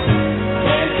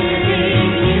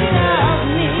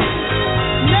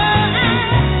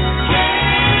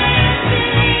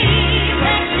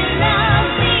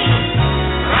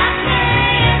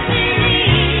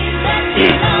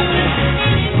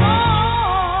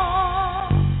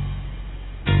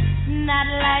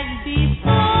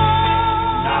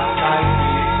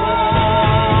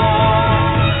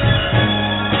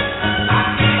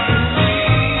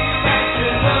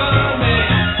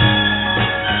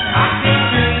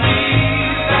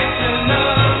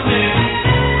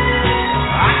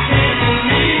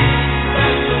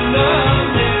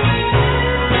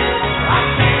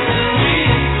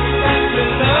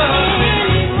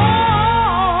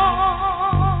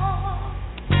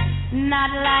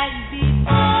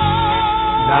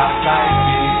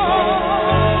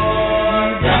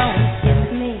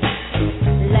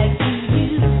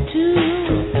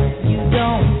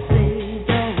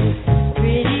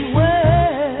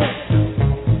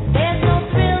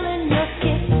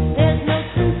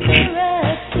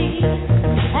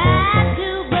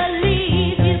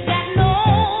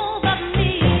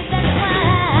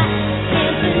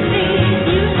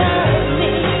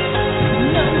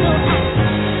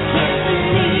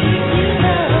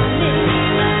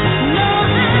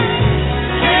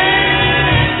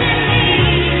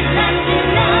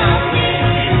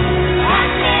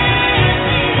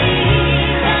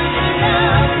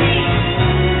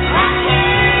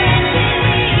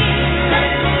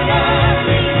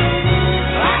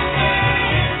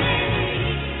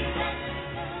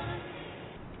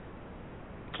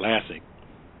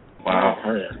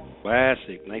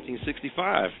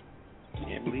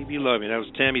 Can't Believe You Love Me. That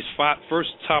was Tammy's first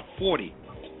top 40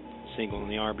 single in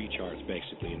the R&B charts,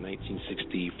 basically, in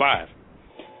 1965.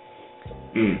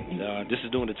 This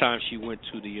is during the time she went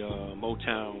to the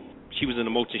Motown. She was in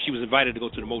the Motown. She was invited to go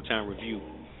to the Motown Review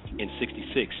in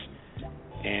 '66,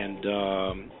 and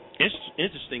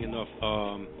interesting enough,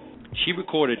 she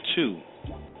recorded 2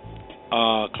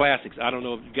 classics. I don't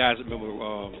know if you guys remember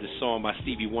this song by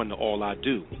Stevie Wonder, "All I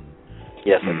Do."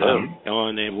 Yes, I do.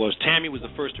 And it was Tammy was the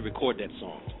first to record that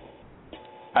song.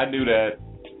 I knew that.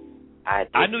 I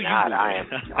knew not. You knew I am.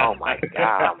 Oh my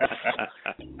God,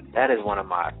 that is one of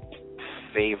my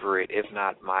favorite, if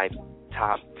not my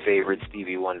top favorite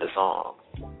Stevie Wonder song.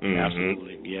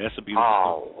 Absolutely, yeah, that's a beautiful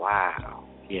song. Oh wow.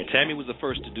 Yeah, Tammy was the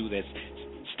first to do that.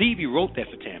 Stevie wrote that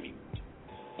for Tammy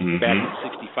back in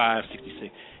 '65,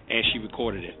 '66, and she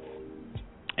recorded it.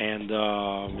 And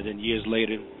then years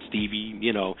later, Stevie,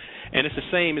 and it's the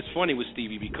same. It's funny with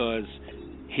Stevie because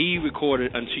he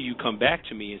recorded Until You Come Back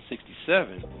to Me in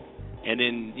 '67, and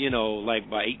then like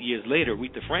by 8 years later,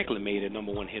 Aretha Franklin made a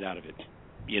 #1 hit out of it.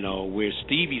 Where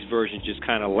Stevie's version just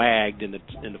kind of lagged in the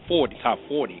top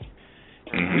 40.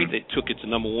 Aretha took it to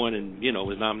 #1 and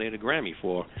was nominated a Grammy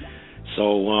for.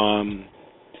 So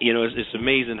it's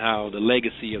amazing how the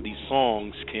legacy of these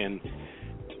songs can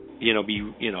be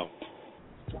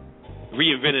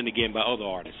reinvented again by other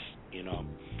artists.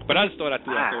 But I just thought I'd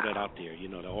throw that out there.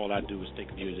 That All I Do Is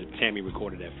Think of You. That Tammy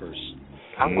recorded that first.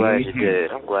 I'm glad you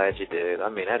did. I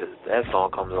mean, that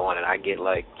song comes on and I get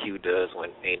like Q does when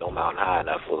Ain't No Mountain High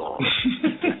Enough was on.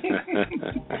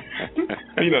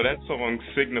 That song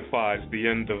signifies the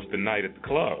end of the night at the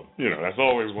club. That's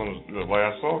always one of the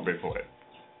last songs they play.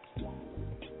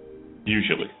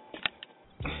 Usually.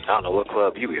 I don't know what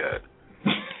club you at.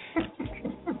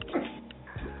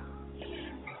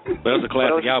 But it was a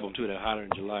classic album too. That Hotter in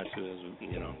July too.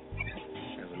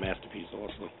 As a masterpiece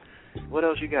also. What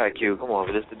else you got, Q? Come on,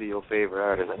 for this to be your favorite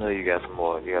artist, I know you got some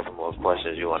more. You got some more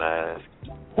questions you want to ask.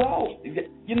 Well,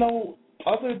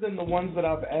 other than the ones that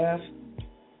I've asked,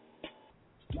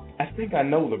 I think I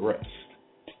know the rest.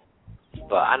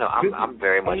 But I know I'm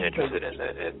very much interested in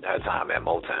her time at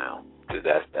Motown because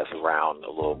that's around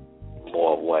a little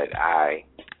more of what I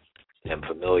am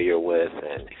familiar with,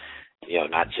 and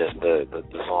not just the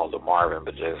songs of Marvin,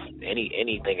 but just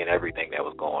anything and everything that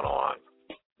was going on.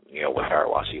 With her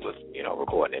while she was,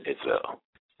 recording in Hitsville.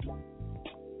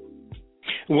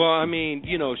 Well, I mean,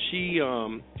 she,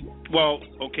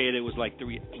 there was like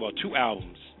 2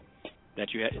 albums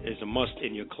that you had as a must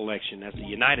in your collection. That's the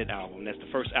United album. That's the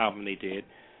first album they did.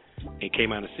 It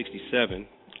came out in '67.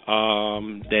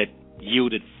 That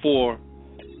yielded 4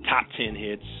 top 10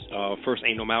 hits. First,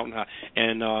 Ain't No Mountain High,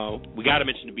 and we got to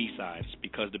mention the B-sides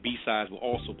because the B-sides were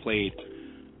also played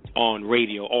on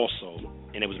radio also,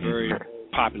 and it was very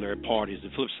popular at parties. The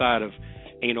flip side of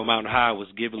Ain't No Mountain High was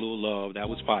Give a Little Love. That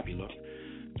was popular.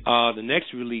 The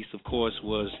next release, of course,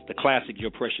 was the classic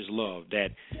Your Precious Love.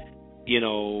 That,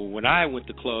 when I went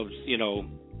to clubs,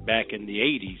 back in the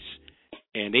 80s,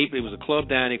 and it was a club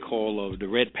down there called the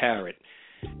Red Parrot.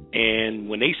 And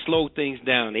when they slowed things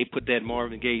down, they put that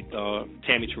Marvin Gaye,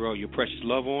 Tammi Terrell, Your Precious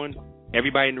Love on.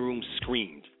 Everybody in the room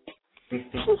screamed.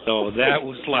 So that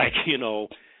was like,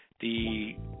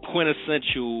 the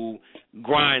quintessential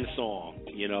grind song,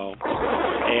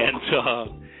 and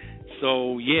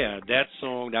so yeah, that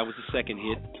song, that was the second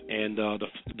hit, and the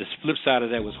flip side of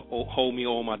that was Hold Me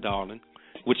Oh My Darling,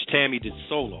 which Tammy did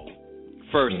solo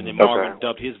first, and then Marvin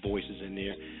dubbed his voices in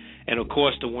there, and of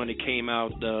course the one that came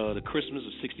out the Christmas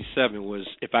of '67 was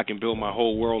If I Can Build My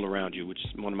Whole World Around You, which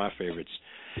is one of my favorites,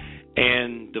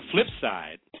 and the flip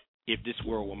side, If This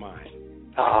World Were Mine.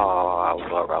 Oh, I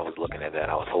was looking at that.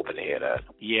 I was hoping to hear that.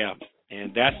 Yeah,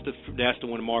 and that's the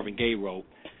one Marvin Gaye wrote,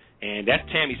 and that's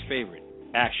Tammy's favorite,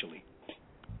 actually.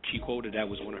 She quoted that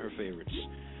was one of her favorites,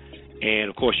 and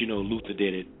of course, Luther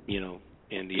did it,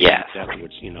 in the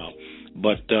afterwards,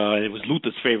 but it was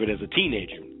Luther's favorite as a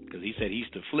teenager because he said he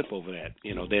used to flip over that,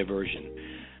 their version,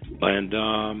 and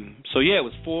so yeah, it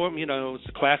was 4. It's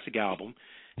a classic album,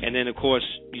 and then of course,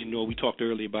 we talked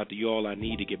earlier about the You All I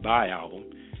Need to Get By album.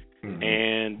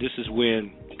 And this is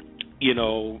when,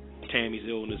 Tammy's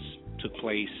illness took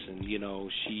place, and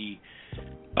she,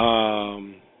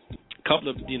 couple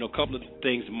of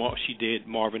things she did.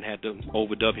 Marvin had to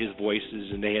overdub his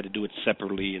voices, and they had to do it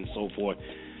separately and so forth.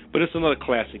 But it's another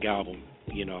classic album,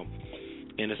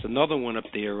 and it's another one up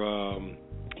there.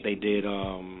 They did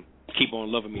Keep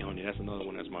On Loving Me, Honey. That's another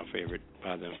one that's my favorite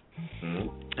by them,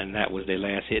 and that was their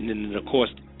last hit. And then of course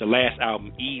the last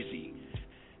album, Easy,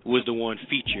 was the one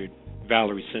featured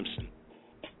Valerie Simpson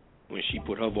when she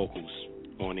put her vocals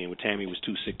on in when Tammy was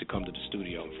too sick to come to the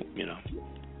studio,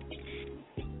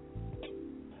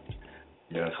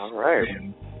 Yes. All right.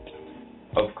 And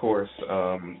of course,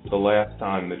 the last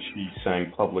time that she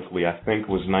sang publicly, I think,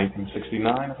 was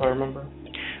 1969, if I remember.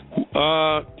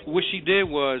 What she did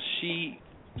was she,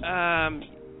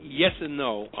 yes and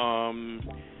no.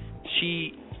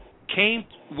 She came.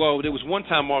 Well, there was one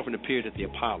time Marvin appeared at the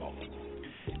Apollo,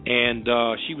 and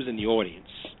she was in the audience,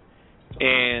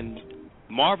 and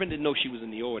Marvin didn't know she was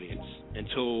in the audience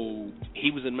until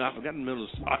he was in. I forgot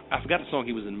the song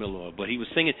he was in the middle of, but he was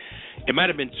singing. It might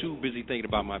have been Too Busy Thinking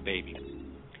About My Baby,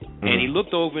 and he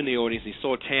looked over in the audience. He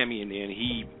saw Tammi in there, and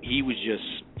he was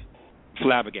just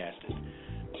flabbergasted.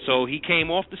 So he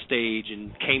came off the stage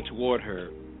and came toward her,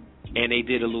 and they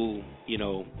did a little,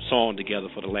 song together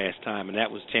for the last time, and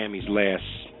that was Tammy's last,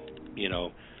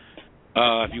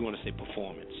 if you want to say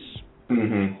performance.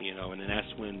 Mm-hmm. And then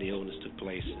that's when the illness took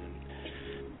place. And,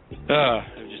 it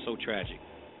was just so tragic,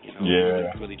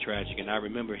 Yeah. really tragic. And I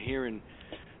remember hearing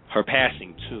her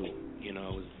passing too. It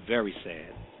was very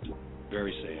sad,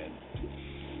 very sad.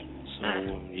 So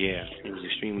yeah, it was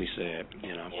extremely sad.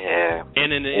 Yeah.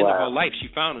 And in the end of her life, she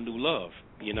found a new love.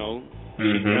 She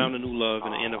found a new love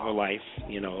in the end of her life.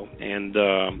 And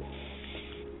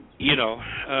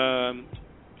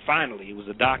finally, it was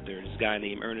a doctor, this guy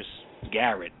named Ernest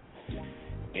Garrett,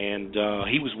 and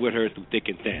he was with her through thick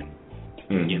and thin.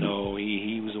 Mm-hmm.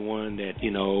 He was the one that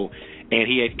and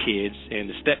he had kids, and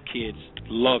the stepkids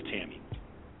loved Tammi,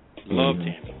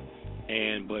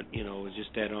 Tammi, but it was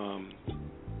just that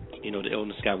the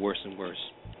illness got worse and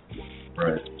worse.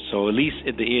 Right. So at least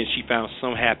at the end, she found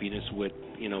some happiness with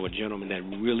a gentleman that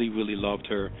really, really loved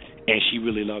her, and she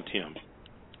really loved him.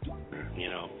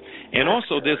 And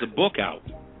also there's a book out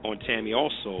on Tammi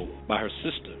also by her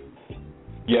sister.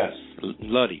 Yes.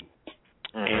 Luddy.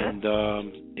 And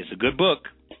it's a good book.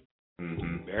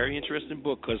 Mm-hmm. Very interesting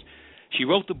book, because she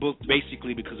wrote the book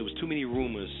basically because there was too many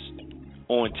rumors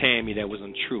on Tammi that was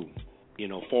untrue,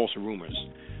 false rumors.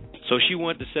 So she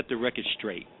wanted to set the record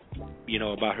straight,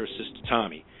 about her sister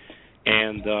Tammi.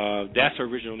 And that's her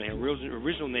original name. Her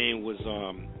original name was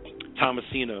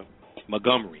Thomasina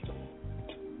Montgomery.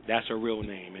 That's her real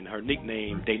name. And her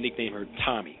nickname, they nicknamed her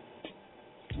Tommy,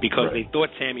 because they thought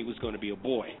Tammi was going to be a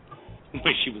boy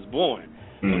when she was born.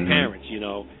 Her parents,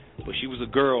 but she was a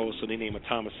girl, so they named her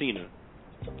Thomasina,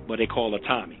 but they call her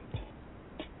Tommy,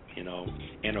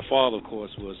 And her father, of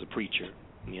course, was a preacher,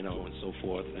 and so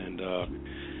forth. And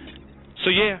so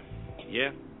yeah.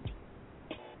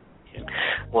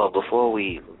 Well, before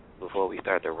we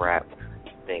start to wrap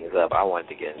things up, I wanted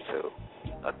to get into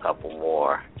a couple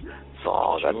more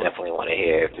songs. Sure. I definitely want to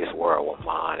hear If This World Were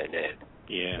Mine, and then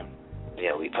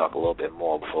we talk a little bit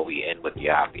more before we end with the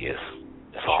obvious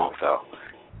song. Sure. So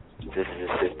this is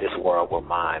If This World Were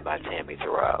Mine by Tammi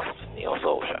Terrell, Neo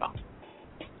Soul Show.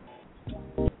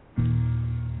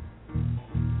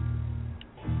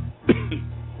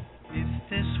 If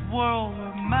this world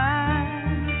were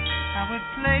mine, I would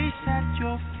place at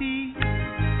your feet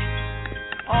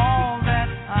all that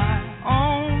I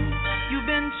own. You've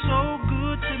been so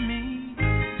good to me.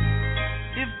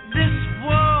 If this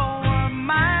world were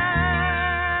mine,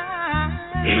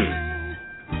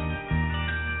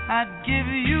 I'd give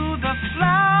you the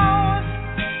flowers,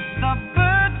 the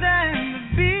birds and the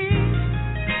bees.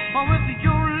 For with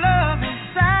your love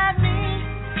inside me,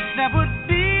 that would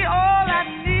be all I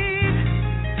need.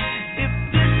 If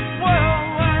this world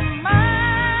were mine,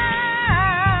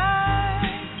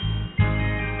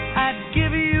 I'd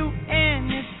give you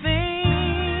anything.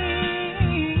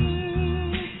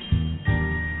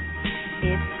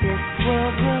 If this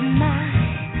world were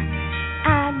mine,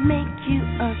 I'd make you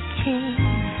a king.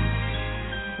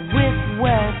 With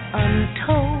wealth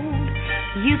untold,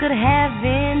 you could have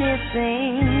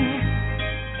anything.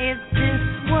 If this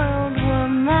world were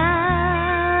mine,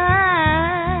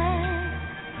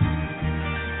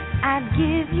 I'd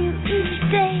give you each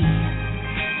day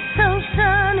so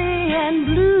sunny and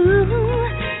blue.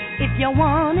 If you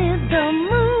wanted the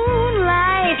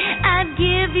moonlight, I'd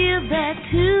give you that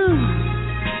too.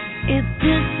 If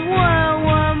this world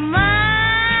were mine,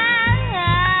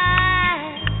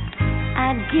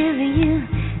 I'd give you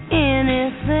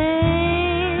anything.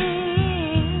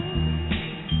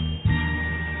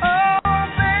 Oh,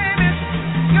 baby,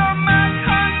 you're my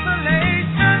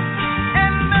consolation,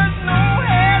 and there's no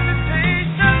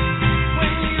hesitation.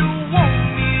 When you want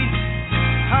me,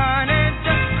 honey,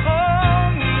 just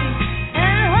call me.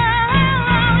 And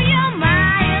oh, you're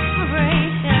my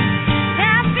inspiration.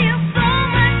 I feel so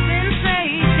much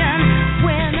sensation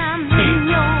when I'm in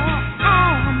your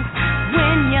arms,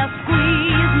 when you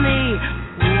squeeze me.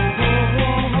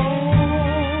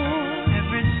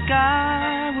 Every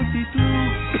sky would be blue,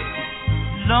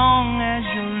 long as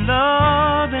your love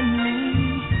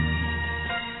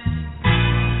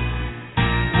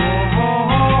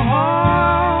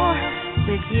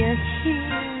you're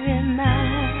here in my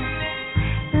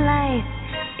life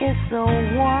is so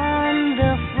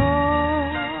wonderful.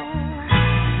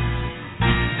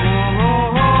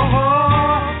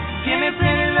 Give me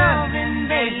plenty loving,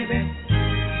 baby.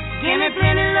 Give me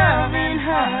plenty loving,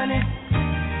 honey.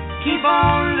 Keep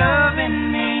on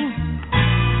loving me.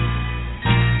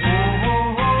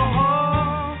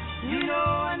 You know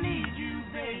I need you,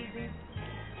 baby.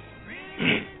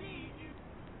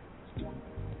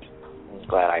 I'm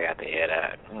glad I got to hear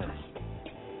that.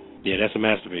 Yeah, that's a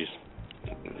masterpiece.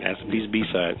 That's a piece of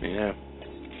B-side. Yeah.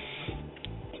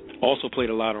 Also played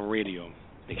a lot on radio,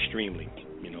 extremely.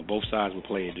 You know, both sides would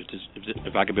play it.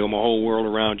 If I could build my whole world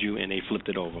around you, and they flipped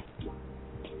it over.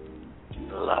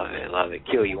 Love it, love it.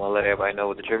 Q, you want to let everybody know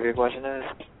what the trivia question is?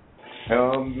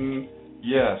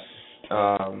 Yes.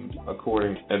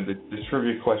 The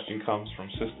trivia question comes from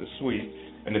Sister Sweet,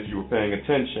 and if you were paying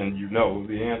attention, you know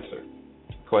the answer.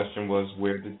 The question was,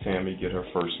 where did Tammi get her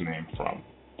first name from?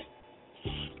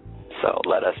 So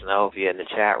let us know if you're in the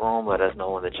chat room. Let us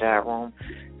know in the chat room.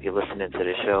 If you're listening to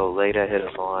the show later, hit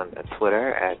us on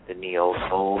Twitter at the Neo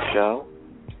Soul Show,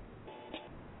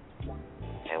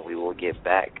 and we will get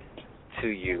back to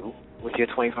you with your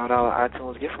 $25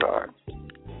 iTunes gift card.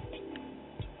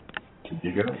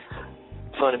 You go.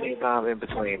 So in the meantime, in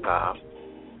between time,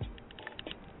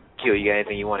 Q, you got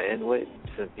anything you want to end with?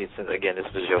 Since again, this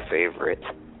was your favorite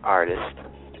artist.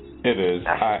 It is.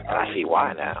 I see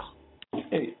why now.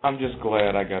 Hey, I'm just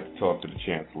glad I got to talk to the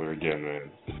Chancellor again,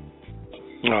 man.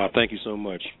 Oh, thank you so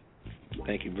much.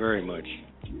 Thank you very much.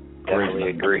 Definitely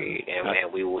agreed.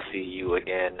 And we will see you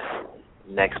again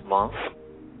next month.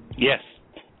 Yes,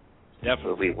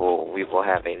 definitely. We will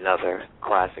have another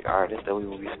classic artist that we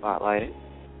will be spotlighting.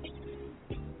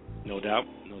 No doubt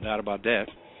about that.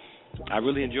 I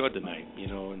really enjoyed the night,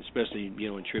 and especially,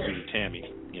 in tribute to Tammi,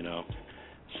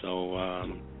 So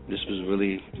this was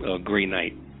really a great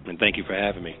night, and thank you for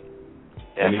having me.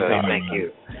 Definitely,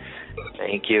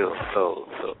 thank you. So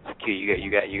Q, you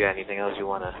got anything else you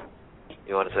wanna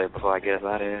say before I get us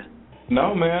out of here?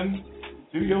 No, man.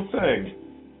 Do your thing.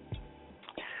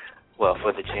 Well,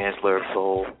 for the Chancellor of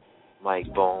Soul,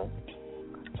 Mike Boone,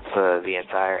 for the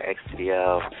entire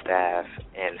XTDL staff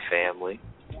and family,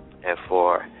 and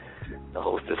for the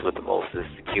hostess with the mostest,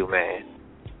 Q-Man,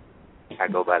 I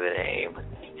go by the name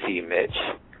T. Mitch.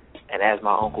 And as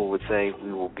my uncle would say,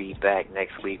 we will be back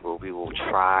next week where we will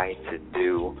try to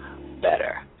do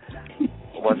better.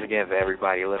 Once again, for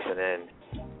everybody listening,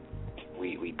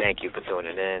 we thank you for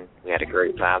tuning in. We had a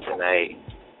great time tonight.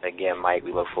 Again, Mike,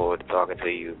 we look forward to talking to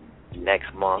you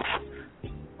next month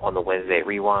on the Wednesday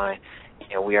Rewind.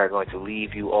 And we are going to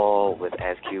leave you all with,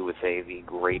 as Q would say, the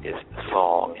greatest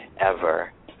song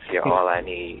ever. So you're all I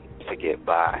need to get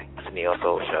by. It's the Neo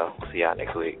Soul Show. See y'all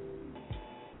next week.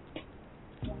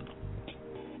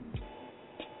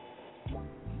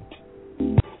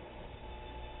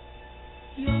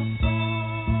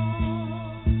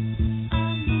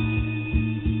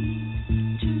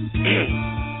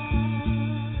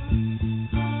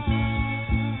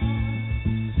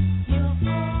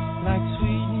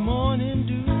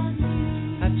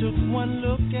 One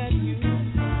look at you,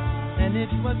 and it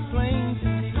was plain to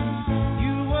me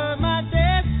you were my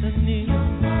destiny.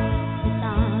 With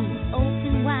arms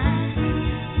open wide,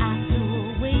 I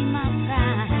threw away my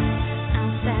pride.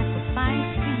 I'll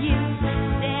sacrifice to you,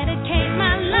 dedicate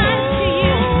my life to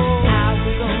you. I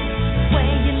will go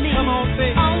where you lead. Come on,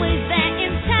 baby. Always there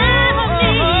in time of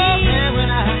need. And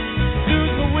when I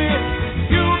lose the will,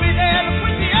 you'll be there to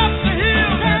push me up the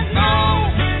hill. There's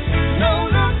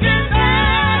no looking back.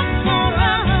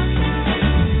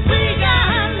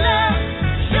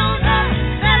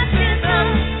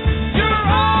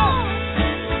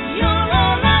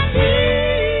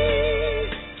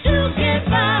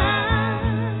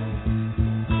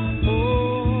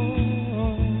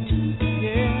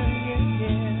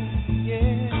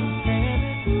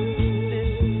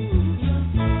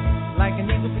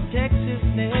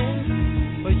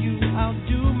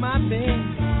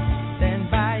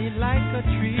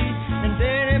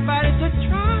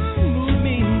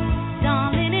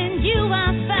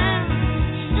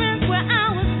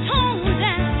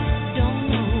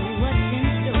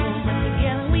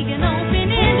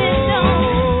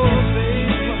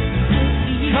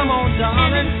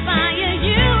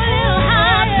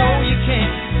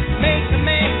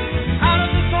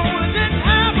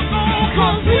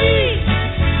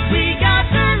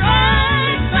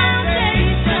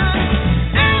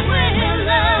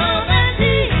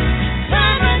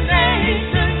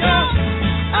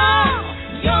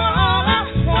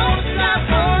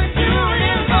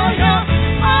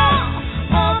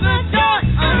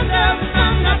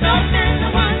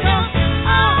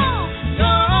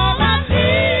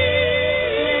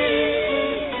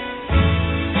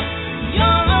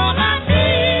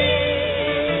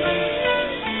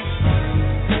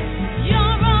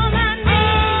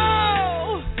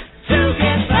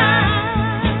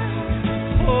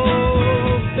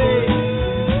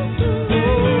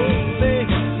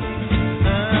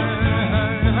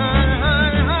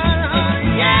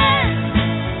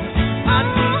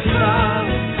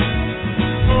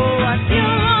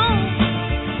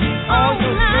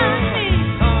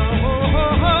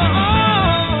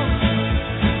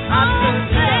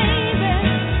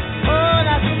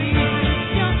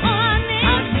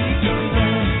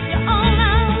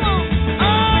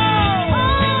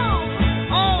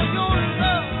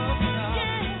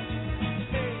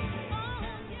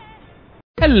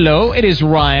 Hello, it is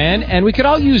Ryan, and we could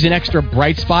all use an extra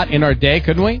bright spot in our day,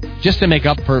 couldn't we? Just to make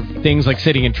up for things like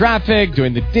sitting in traffic,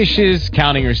 doing the dishes,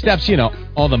 counting your steps, you know,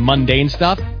 all the mundane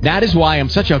stuff. That is why I'm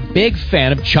such a big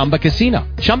fan of Chumba Casino.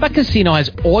 Chumba Casino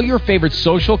has all your favorite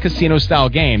social casino-style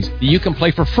games that you can play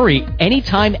for free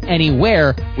anytime,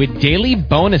 anywhere with daily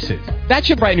bonuses. That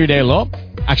should brighten your day a little.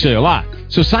 Actually, a lot.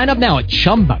 So sign up now at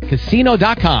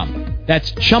ChumbaCasino.com.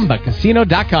 That's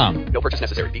ChumbaCasino.com. No purchase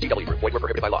necessary. VGW Group. Void where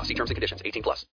prohibited by law. See terms and conditions. 18+.